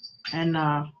search and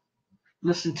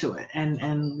listen to it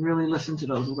and really listen to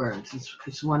those words.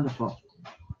 It's wonderful.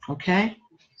 Okay?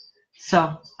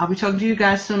 So I'll be talking to you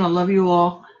guys soon. I love you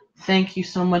all. Thank you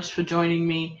so much for joining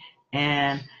me.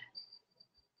 And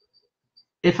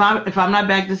if I'm not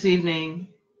back this evening,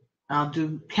 I'll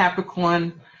do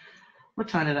Capricorn. What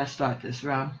time did I start this?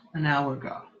 Around an hour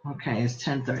ago. Okay, it's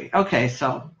 10:30. Okay,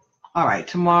 so all right.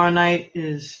 Tomorrow night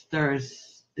is Thursday.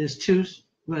 Is Tuesday.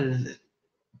 What is it?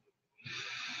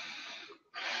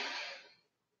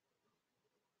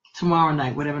 Tomorrow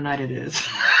night, whatever night it is.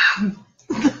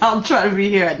 I'll try to be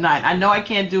here at 9. I know I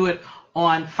can't do it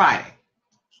on Friday,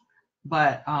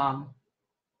 but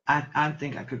I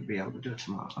think I could be able to do it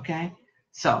tomorrow. Okay,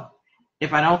 so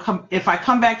if I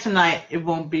come back tonight, it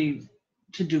won't be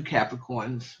to do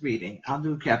Capricorn's reading. I'll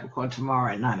do Capricorn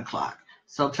tomorrow at 9 o'clock.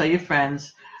 So tell your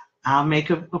friends. I'll make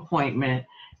an appointment,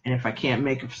 and if I can't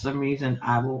make it for some reason,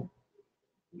 I will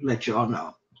let you all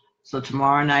know. So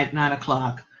tomorrow night, 9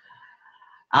 o'clock,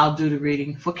 I'll do the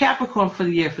reading for Capricorn for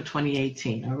the year for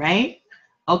 2018. All right.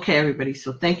 Okay, everybody.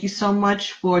 So thank you so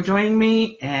much for joining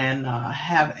me, and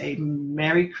have a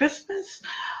Merry Christmas.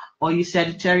 All you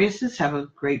Sagittariuses, have a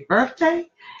great birthday,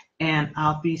 and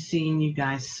I'll be seeing you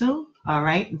guys soon. All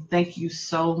right. And thank you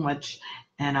so much,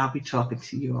 and I'll be talking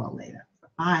to you all later.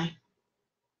 Bye.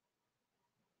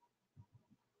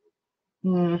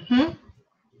 Me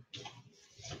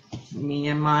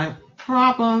and my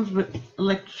problems with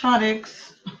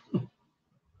electronics.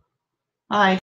 Bye.